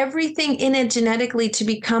has everything in it genetically to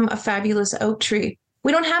become a fabulous oak tree.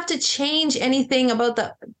 We don't have to change anything about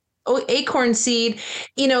the acorn seed,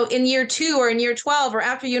 in year 2 or in year 12 or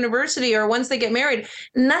after university or once they get married.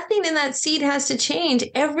 Nothing in that seed has to change.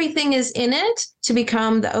 Everything is in it to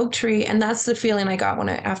become the oak tree. And that's the feeling I got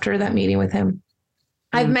after that meeting with him.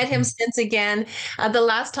 I've met him since again. The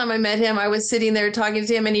last time I met him, I was sitting there talking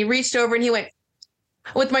to him and he reached over and he went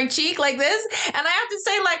with my cheek like this. And I have to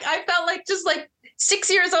say, like, I felt like just like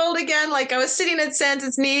 6 years old again. Like I was sitting at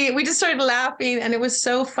Santa's knee. We just started laughing and it was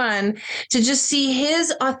so fun to just see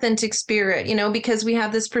his authentic spirit, because we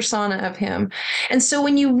have this persona of him. And so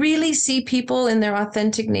when you really see people in their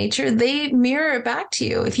authentic nature, they mirror it back to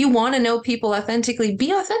you. If you want to know people authentically,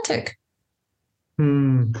 be authentic.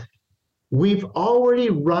 We've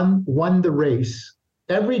already won the race.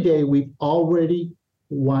 Every day we've already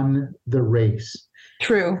won the race.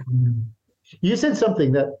 True. You said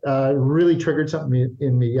something that really triggered something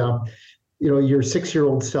in me. Your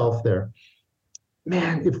 6-year-old self there.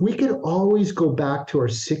 Man, if we could always go back to our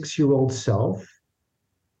 6-year-old self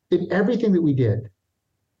in everything that we did,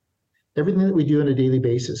 everything that we do on a daily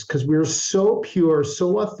basis, because we're so pure,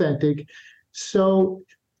 so authentic, so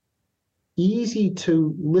easy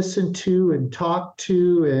to listen to and talk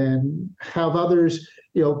to and have others,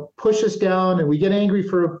 push us down, and we get angry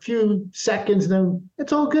for a few seconds and then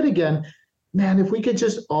it's all good again. Man, if we could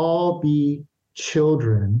just all be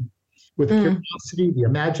children with curiosity, the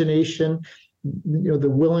imagination, the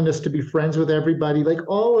willingness to be friends with everybody, like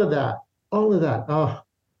all of that. Oh,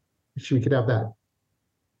 wish we could have that.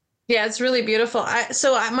 Yeah, it's really beautiful.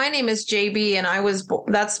 My name is JB, and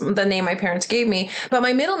that's the name my parents gave me, but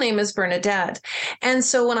my middle name is Bernadette. And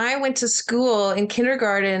so when I went to school in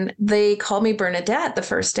kindergarten, they called me Bernadette the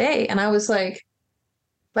first day. And I was like,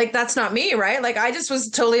 that's not me, right? Like, I just was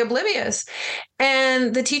totally oblivious.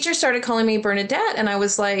 And the teacher started calling me Bernadette. And I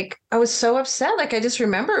was so upset. Like, I just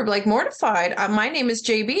remember, like, mortified. My name is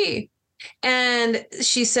JB. And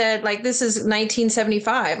she said, like, this is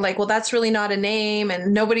 1975. Like, well, that's really not a name,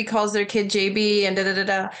 and nobody calls their kid JB, and da da da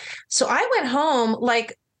da. So I went home,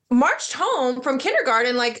 like, marched home from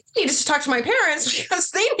kindergarten, like, I needed to talk to my parents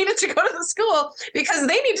because they needed to go to the school because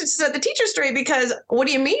they needed to set the teacher straight, because what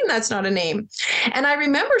do you mean that's not a name? And I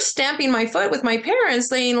remember stamping my foot with my parents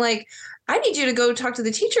saying, like, I need you to go talk to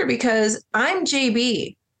the teacher because I'm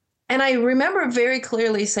JB. And I remember very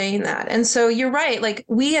clearly saying that. And so you're right. Like,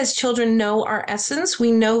 we as children know our essence.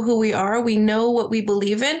 We know who we are. We know what we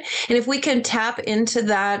believe in. And if we can tap into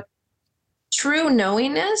that true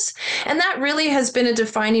knowingness, and that really has been a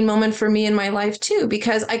defining moment for me in my life too,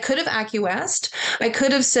 because I could have acquiesced. I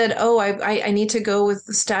could have said, oh, I need to go with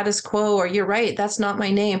the status quo, or you're right, that's not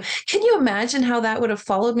my name. Can you imagine how that would have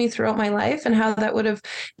followed me throughout my life and how that would have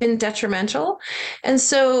been detrimental?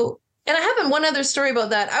 And I have one other story about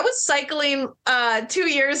that. I was cycling 2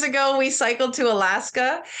 years ago. We cycled to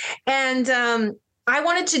Alaska, and I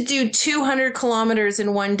wanted to do 200 kilometers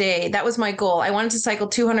in one day. That was my goal. I wanted to cycle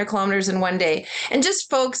 200 kilometers in one day. And just,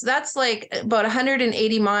 folks, that's like about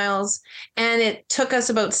 180 miles, and it took us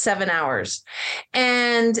about 7 hours.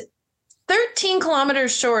 And 13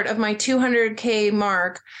 kilometers short of my 200K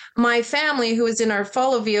mark, my family, who was in our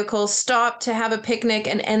follow vehicle, stopped to have a picnic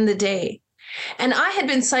and end the day. And I had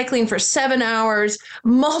been cycling for 7 hours,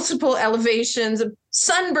 multiple elevations,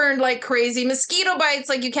 sunburned like crazy, mosquito bites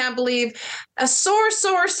like you can't believe, a sore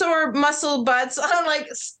muscle butts. I'm like,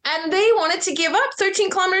 and they wanted to give up 13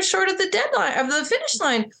 kilometers short of the deadline, of the finish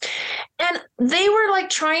line. And they were like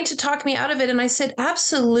trying to talk me out of it. And I said,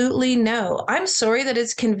 absolutely no. I'm sorry that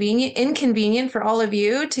it's inconvenient for all of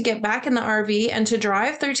you to get back in the RV and to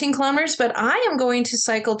drive 13 kilometers, but I am going to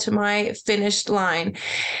cycle to my finished line.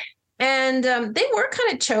 And they were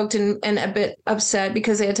kind of choked and a bit upset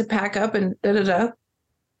because they had to pack up and da-da-da.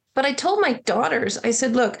 But I told my daughters, I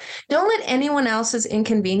said, look, don't let anyone else's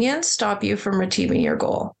inconvenience stop you from achieving your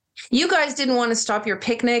goal. You guys didn't want to stop your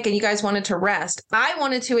picnic and you guys wanted to rest. I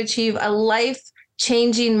wanted to achieve a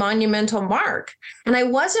life-changing monumental mark. And I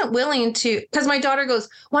wasn't willing to, because my daughter goes,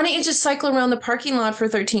 why don't you just cycle around the parking lot for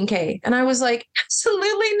 13K? And I was like,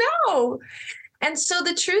 absolutely no. And so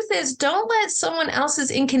the truth is, don't let someone else's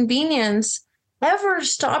inconvenience ever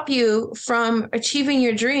stop you from achieving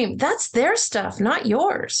your dream. That's their stuff, not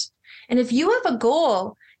yours. And if you have a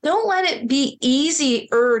goal, don't let it be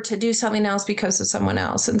easier to do something else because of someone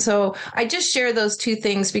else. And so I just share those two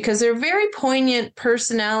things because they're very poignant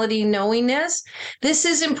personality knowingness. This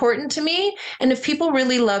is important to me. And if people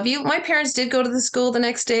really love you, my parents did go to the school the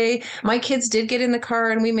next day. My kids did get in the car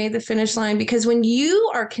and we made the finish line, because when you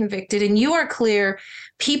are convicted and you are clear,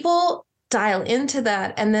 people dial into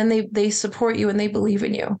that, and then they support you and they believe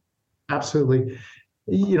in you. Absolutely.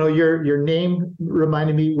 Your name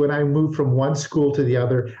reminded me, when I moved from one school to the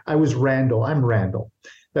other, I was Randall. I'm Randall.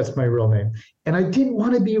 That's my real name. And I didn't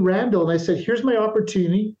want to be Randall. And I said, here's my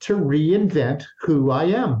opportunity to reinvent who I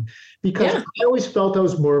am, because I always felt I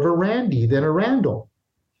was more of a Randy than a Randall.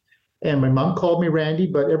 And my mom called me Randy,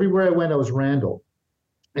 but everywhere I went, I was Randall.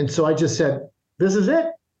 And so I just said, this is it.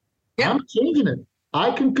 Yeah. I'm changing it.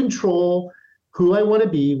 I can control who I want to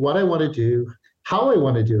be, what I want to do, how I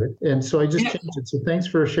want to do it. And so I just changed it. So thanks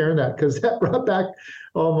for sharing that, because that brought back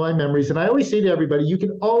all my memories. And I always say to everybody, you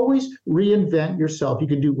can always reinvent yourself. You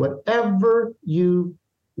can do whatever you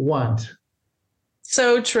want.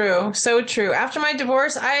 So true. So true. After my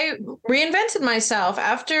divorce, I reinvented myself.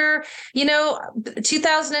 After,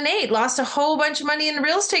 2008, lost a whole bunch of money in the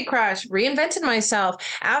real estate crash, reinvented myself.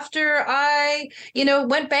 After I,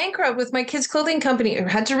 went bankrupt with my kids' clothing company, I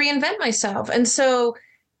had to reinvent myself. And so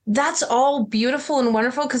that's all beautiful and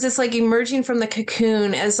wonderful because it's like emerging from the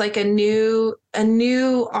cocoon as like a new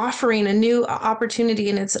offering, a new opportunity.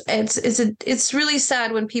 And it's really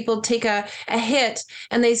sad when people take a hit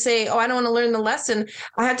and they say, oh, I don't want to learn the lesson.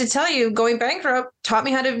 I have to tell you, going bankrupt taught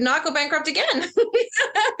me how to not go bankrupt again.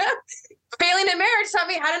 Failing in marriage taught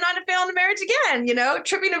me how to not to fail in a marriage again.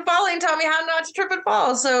 Tripping and falling taught me how not to trip and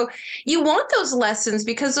fall. So you want those lessons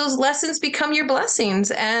because those lessons become your blessings.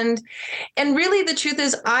 And really, the truth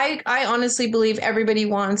is, I honestly believe everybody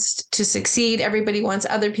wants to succeed. Everybody wants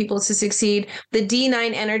other people to succeed. The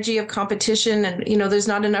D9 energy of competition and, there's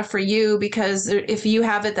not enough for you because if you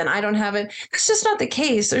have it, then I don't have it. That's just not the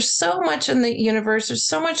case. There's so much in the universe. There's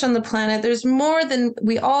so much on the planet. There's more than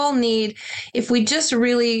we all need if we just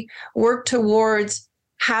really work towards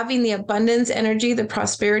having the abundance energy, the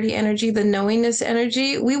prosperity energy, the knowingness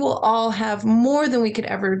energy. We will all have more than we could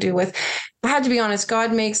ever do with. I had to be honest,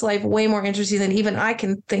 God makes life way more interesting than even I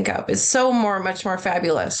can think of. It's so much more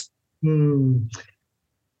fabulous. Hmm.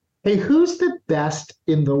 Hey, who's the best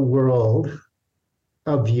in the world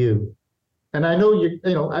of you? And I know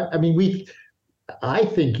I mean, I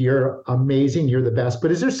think you're amazing. You're the best.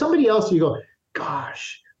 But is there somebody else you go,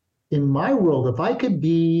 gosh, in my world, if I could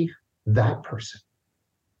be that person?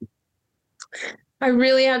 I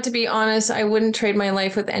really have to be honest. I wouldn't trade my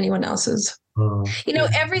life with anyone else's. Yeah.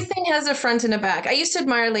 Everything has a front and a back. I used to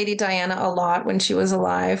admire Lady Diana a lot when she was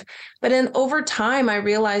alive, but then over time, I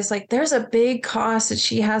realized like there's a big cost that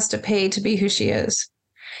she has to pay to be who she is.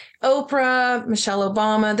 Oprah, Michelle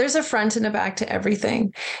Obama, there's a front and a back to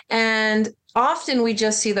everything. And often we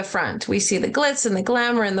just see the front. We see the glitz and the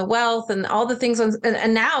glamour and the wealth and all the things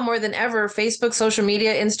and now more than ever, Facebook, social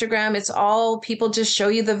media, Instagram, it's all people just show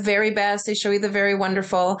you the very best. They show you the very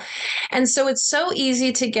wonderful. And so it's so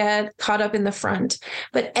easy to get caught up in the front.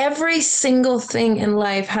 But every single thing in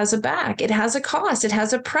life has a back. It has a cost. It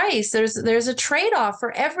has a price. There's a trade-off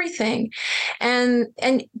for everything. And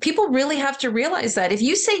people really have to realize that if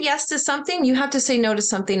you say yes to something, you have to say no to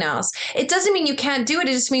something else. It doesn't mean you can't do it.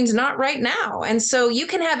 It just means not right now. And so you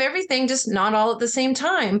can have everything, just not all at the same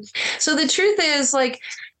time. So the truth is like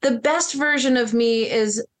the best version of me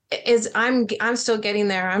is I'm still getting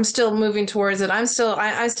there. I'm still moving towards it. I still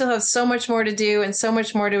have so much more to do and so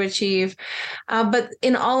much more to achieve. But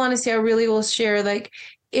in all honesty, I really will share like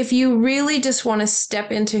if you really just want to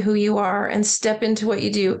step into who you are and step into what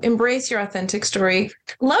you do, embrace your authentic story,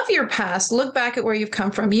 love your past, look back at where you've come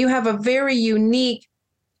from. You have a very unique,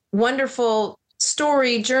 wonderful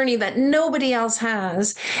story journey that nobody else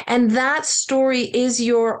has. And that story is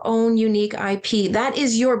your own unique IP. That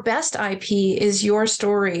is your best IP, is your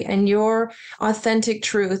story and your authentic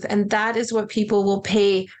truth. And that is what people will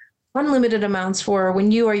pay unlimited amounts for when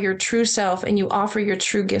you are your true self and you offer your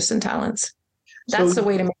true gifts and talents. That's the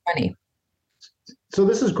way to make money. So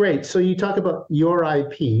this is great. So you talk about your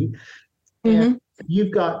IP and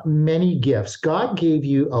you've got many gifts. God gave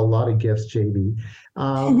you a lot of gifts, JB.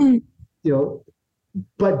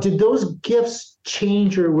 But did those gifts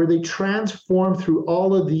change or were they transformed through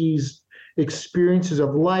all of these experiences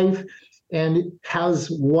of life? And has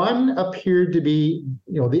one appeared to be,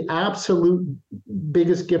 the absolute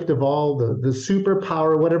biggest gift of all, the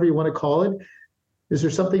superpower, whatever you want to call it? Is there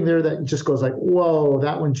something there that just goes like, whoa,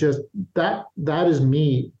 that one just, that is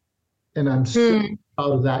me. And I'm so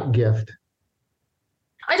proud of that gift.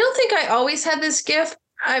 I don't think I always had this gift.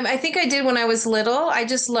 I think I did when I was little. I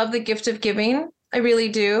just love the gift of giving. I really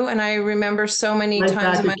do. And I remember so many times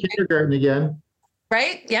back in my kindergarten again.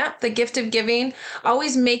 Right? Yeah. The gift of giving,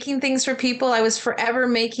 always making things for people. I was forever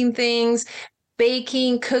making things,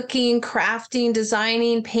 baking, cooking, crafting,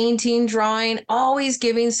 designing, painting, drawing, always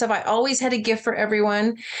giving stuff. I always had a gift for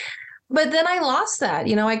everyone. But then I lost that.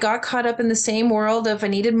 I got caught up in the same world of I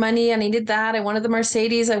needed money. I needed that. I wanted the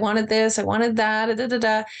Mercedes. I wanted this. I wanted that. Da, da,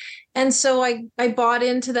 da. And so I bought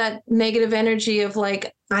into that negative energy of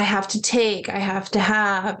like, I have to take, I have to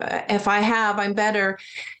have, if I have, I'm better.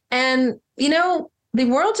 And, the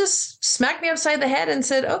world just smacked me upside the head and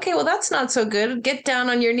said, okay, well, that's not so good. Get down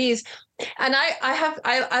on your knees. And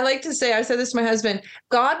I like to say, I said this to my husband,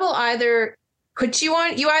 God will either you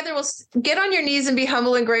either will get on your knees and be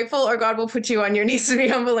humble and grateful, or God will put you on your knees and be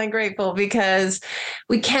humble and grateful, because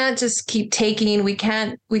we can't just keep taking. We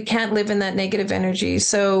can't live in that negative energy.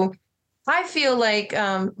 So I feel like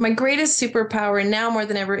my greatest superpower now more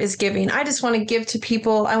than ever is giving. I just want to give to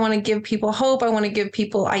people. I want to give people hope. I want to give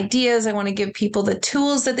people ideas. I want to give people the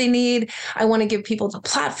tools that they need. I want to give people the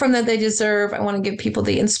platform that they deserve. I want to give people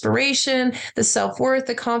the inspiration, the self-worth,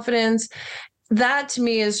 the confidence. That to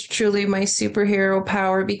me is truly my superhero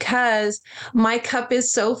power because my cup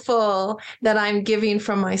is so full that I'm giving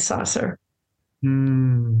from my saucer.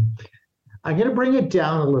 Hmm. I'm going to bring it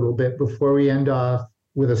down a little bit before we end off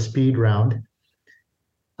with a speed round.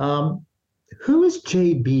 Um, who is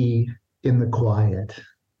JB in the quiet?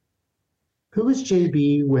 Who is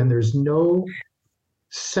JB when there's no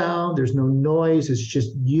sound, there's no noise, it's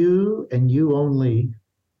just you and you only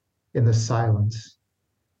in the silence?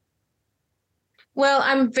 Well,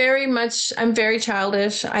 I'm very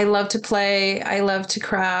childish. I love to play. I love to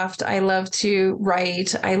craft. I love to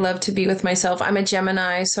write. I love to be with myself. I'm a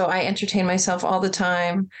Gemini, so I entertain myself all the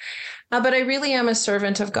time. But I really am a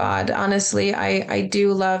servant of God. Honestly, I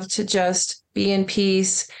do love to just be in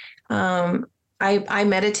peace. Um, I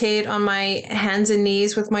meditate on my hands and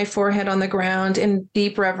knees with my forehead on the ground in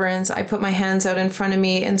deep reverence. I put my hands out in front of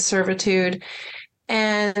me in servitude.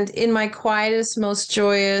 And in my quietest, most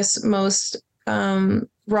joyous, most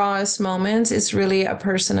rawest moments, it's really a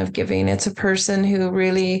person of giving. It's a person who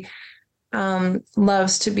really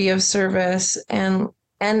loves to be of service,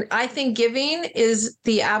 and I think giving is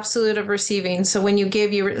the absolute of receiving. So when you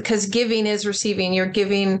give, you because giving is receiving. You're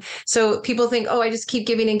giving. So people think, oh, I just keep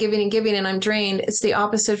giving and giving and giving, and I'm drained. It's the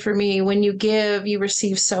opposite for me. When you give, you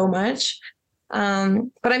receive so much.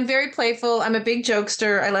 But I'm very playful. I'm a big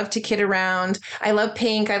jokester. I love to kid around. I love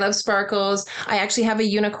pink. I love sparkles. I actually have a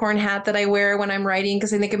unicorn hat that I wear when I'm writing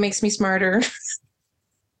because I think it makes me smarter.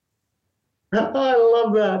 I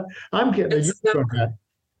love that. I'm getting a It's so unicorn hat.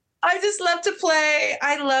 I just love to play.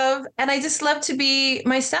 And I just love to be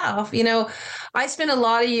myself. You know, I spent a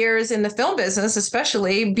lot of years in the film business,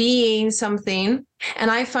 especially being something.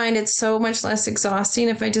 And I find it so much less exhausting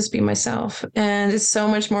if I just be myself. And it's so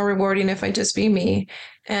much more rewarding if I just be me.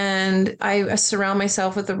 And I surround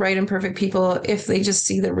myself with the right and perfect people if they just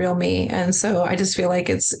see the real me. And so I just feel like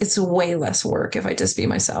it's way less work if I just be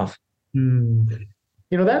myself. Hmm.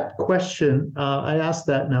 That question, I ask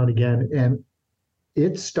that now and again, and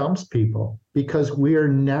it stumps people because we are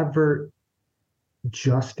never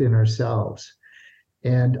just in ourselves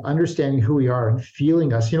and understanding who we are and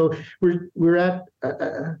feeling us. We're at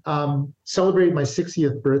celebrating my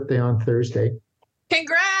 60th birthday on Thursday.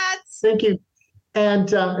 Congrats. Thank you. And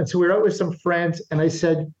so we were out with some friends, and I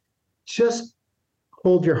said, just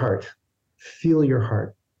hold your heart, feel your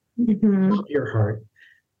heart, love your heart,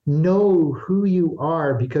 know who you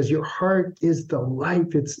are, because your heart is the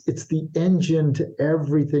life. It's the engine to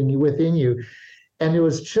everything within you. And it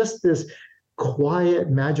was just this quiet,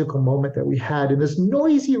 magical moment that we had in this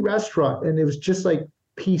noisy restaurant, and it was just like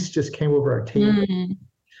peace just came over our table.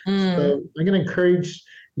 So I'm going to encourage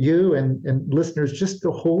you and listeners just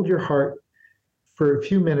to hold your heart for a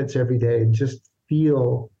few minutes every day and just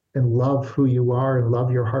feel and love who you are and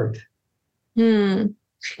love your heart.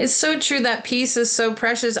 It's so true. That peace is so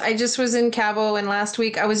precious. I just was in Cabo, and last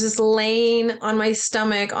week I was just laying on my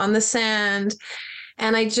stomach on the sand,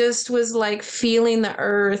 and I just was like feeling the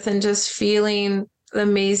earth and just feeling the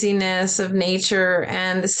amazingness of nature,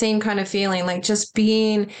 and the same kind of feeling, like just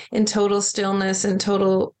being in total stillness and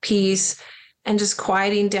total peace and just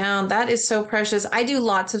quieting down. That is so precious. I do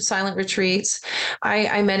lots of silent retreats.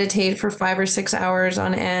 I meditate for 5 or 6 hours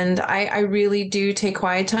on end. I really do take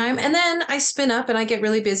quiet time. And then I spin up and I get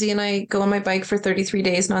really busy and I go on my bike for 33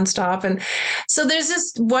 days nonstop. And so there's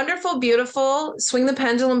this wonderful, beautiful swing the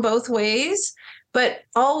pendulum both ways, but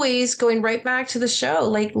always going right back to the show,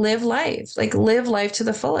 like live life to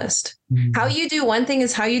the fullest. How you do one thing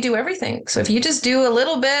is how you do everything. So if you just do a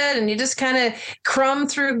little bit and you just kind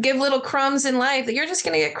of give little crumbs in life, that you're just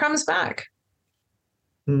going to get crumbs back.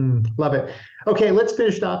 Love it. Okay, let's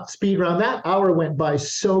finish off speed round. That hour went by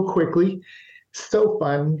so quickly, so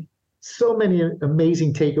fun, so many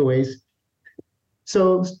amazing takeaways.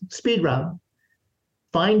 So speed round,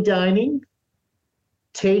 fine dining,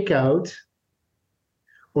 takeout,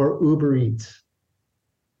 or Uber Eats?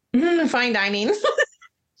 Fine dining.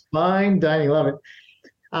 Fine dining, love it.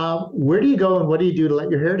 Where do you go and what do you do to let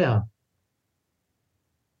your hair down?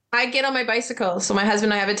 I get on my bicycle. So my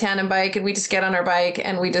husband and I have a tandem bike, and we just get on our bike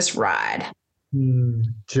and we just ride.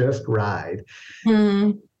 Just ride.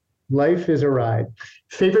 Mm. Life is a ride.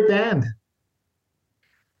 Favorite band?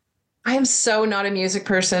 I am so not a music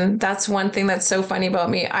person. That's one thing that's so funny about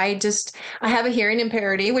me. I have a hearing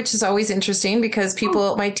impairment, which is always interesting because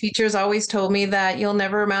my teachers always told me that you'll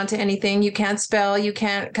never amount to anything. You can't spell, you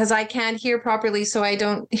can't, because I can't hear properly. So I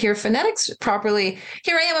don't hear phonetics properly.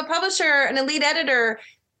 Here I am, a publisher, an elite editor.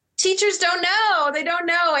 Teachers don't know. They don't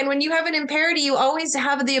know. And when you have an impairment, you always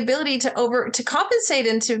have the ability to compensate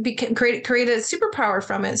and to create a superpower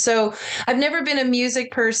from it. So I've never been a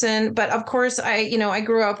music person, but of course I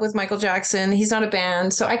grew up with Michael Jackson. He's not a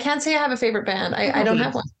band. So I can't say I have a favorite band. I don't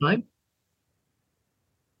have one. Fine.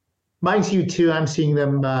 Mine's U2. I'm seeing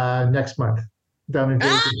them next month down in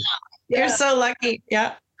Vegas. You're so lucky.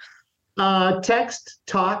 Yeah. Text,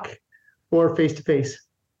 talk, or face to face?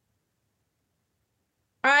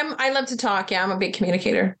 I love to talk. Yeah, I'm a big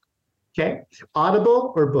communicator. Okay.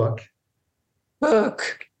 Audible or book?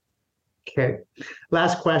 Book. Okay.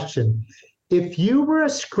 Last question. If you were a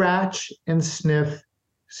scratch and sniff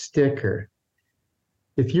sticker,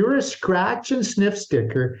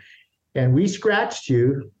 and we scratched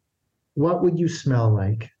you, what would you smell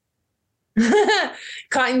like?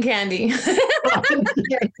 Cotton candy.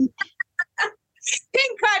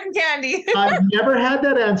 Pink cotton candy. I've never had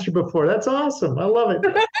that answer before. That's awesome. I love it.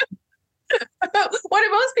 What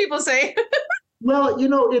do most people say? Well,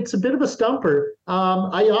 it's a bit of a stumper.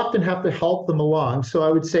 I often have to help them along. So I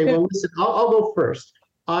would say, well, listen, I'll go first.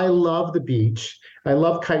 I love the beach. I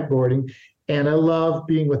love kiteboarding. And I love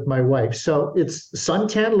being with my wife. So it's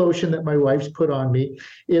suntan lotion that my wife's put on me.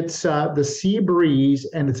 It's the sea breeze,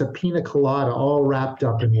 and it's a pina colada all wrapped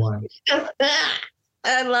up in one.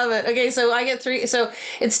 I love it. Okay, so I get 3. So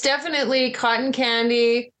it's definitely cotton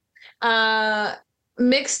candy,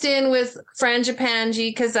 mixed in with frangipani,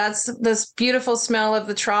 because that's this beautiful smell of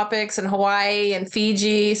the tropics and Hawaii and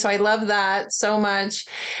Fiji. So I love that so much.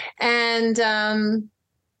 And I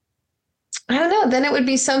don't know. Then it would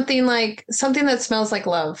be something that smells like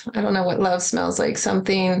love. I don't know what love smells like.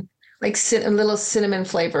 Something like a little cinnamon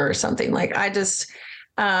flavor or something. Like I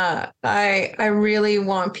really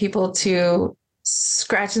want people to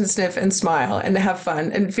scratch and sniff and smile and have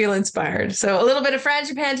fun and feel inspired. So a little bit of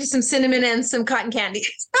frangipani, some cinnamon, and some cotton candy.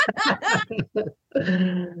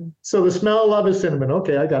 So the smell of love is cinnamon.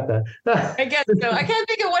 Okay, I got that. I guess so. I can't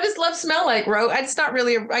think of what does love smell like. It's not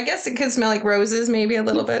really. I guess it could smell like roses, maybe a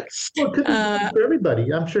little bit. Well, it could be for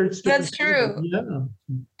everybody. I'm sure it's. That's true. Yeah,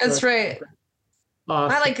 that's right.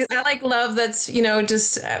 Awesome. I like love that's,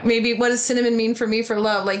 just maybe what does cinnamon mean for me for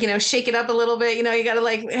love? Like, shake it up a little bit, you got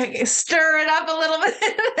to stir it up a little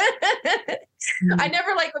bit. I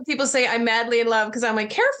never like when people say I'm madly in love, because I'm like,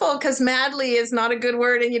 careful, because madly is not a good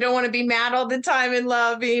word. And you don't want to be mad all the time in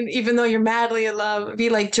love, even though you're madly in love. Be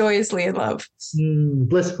like joyously in love.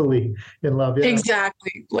 Blissfully in love. Yeah.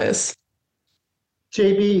 Exactly. Bliss.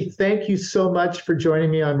 JB, thank you so much for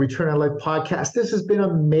joining me on Return on Life podcast. This has been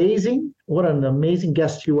amazing. What an amazing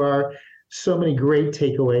guest you are. So many great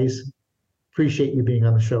takeaways. Appreciate you being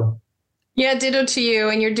on the show. Yeah, ditto to you.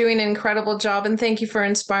 And you're doing an incredible job. And thank you for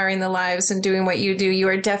inspiring the lives and doing what you do. You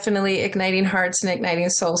are definitely igniting hearts and igniting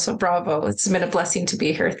souls. So bravo. It's been a blessing to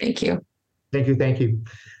be here. Thank you. Thank you. Thank you.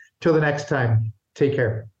 Till the next time. Take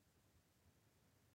care.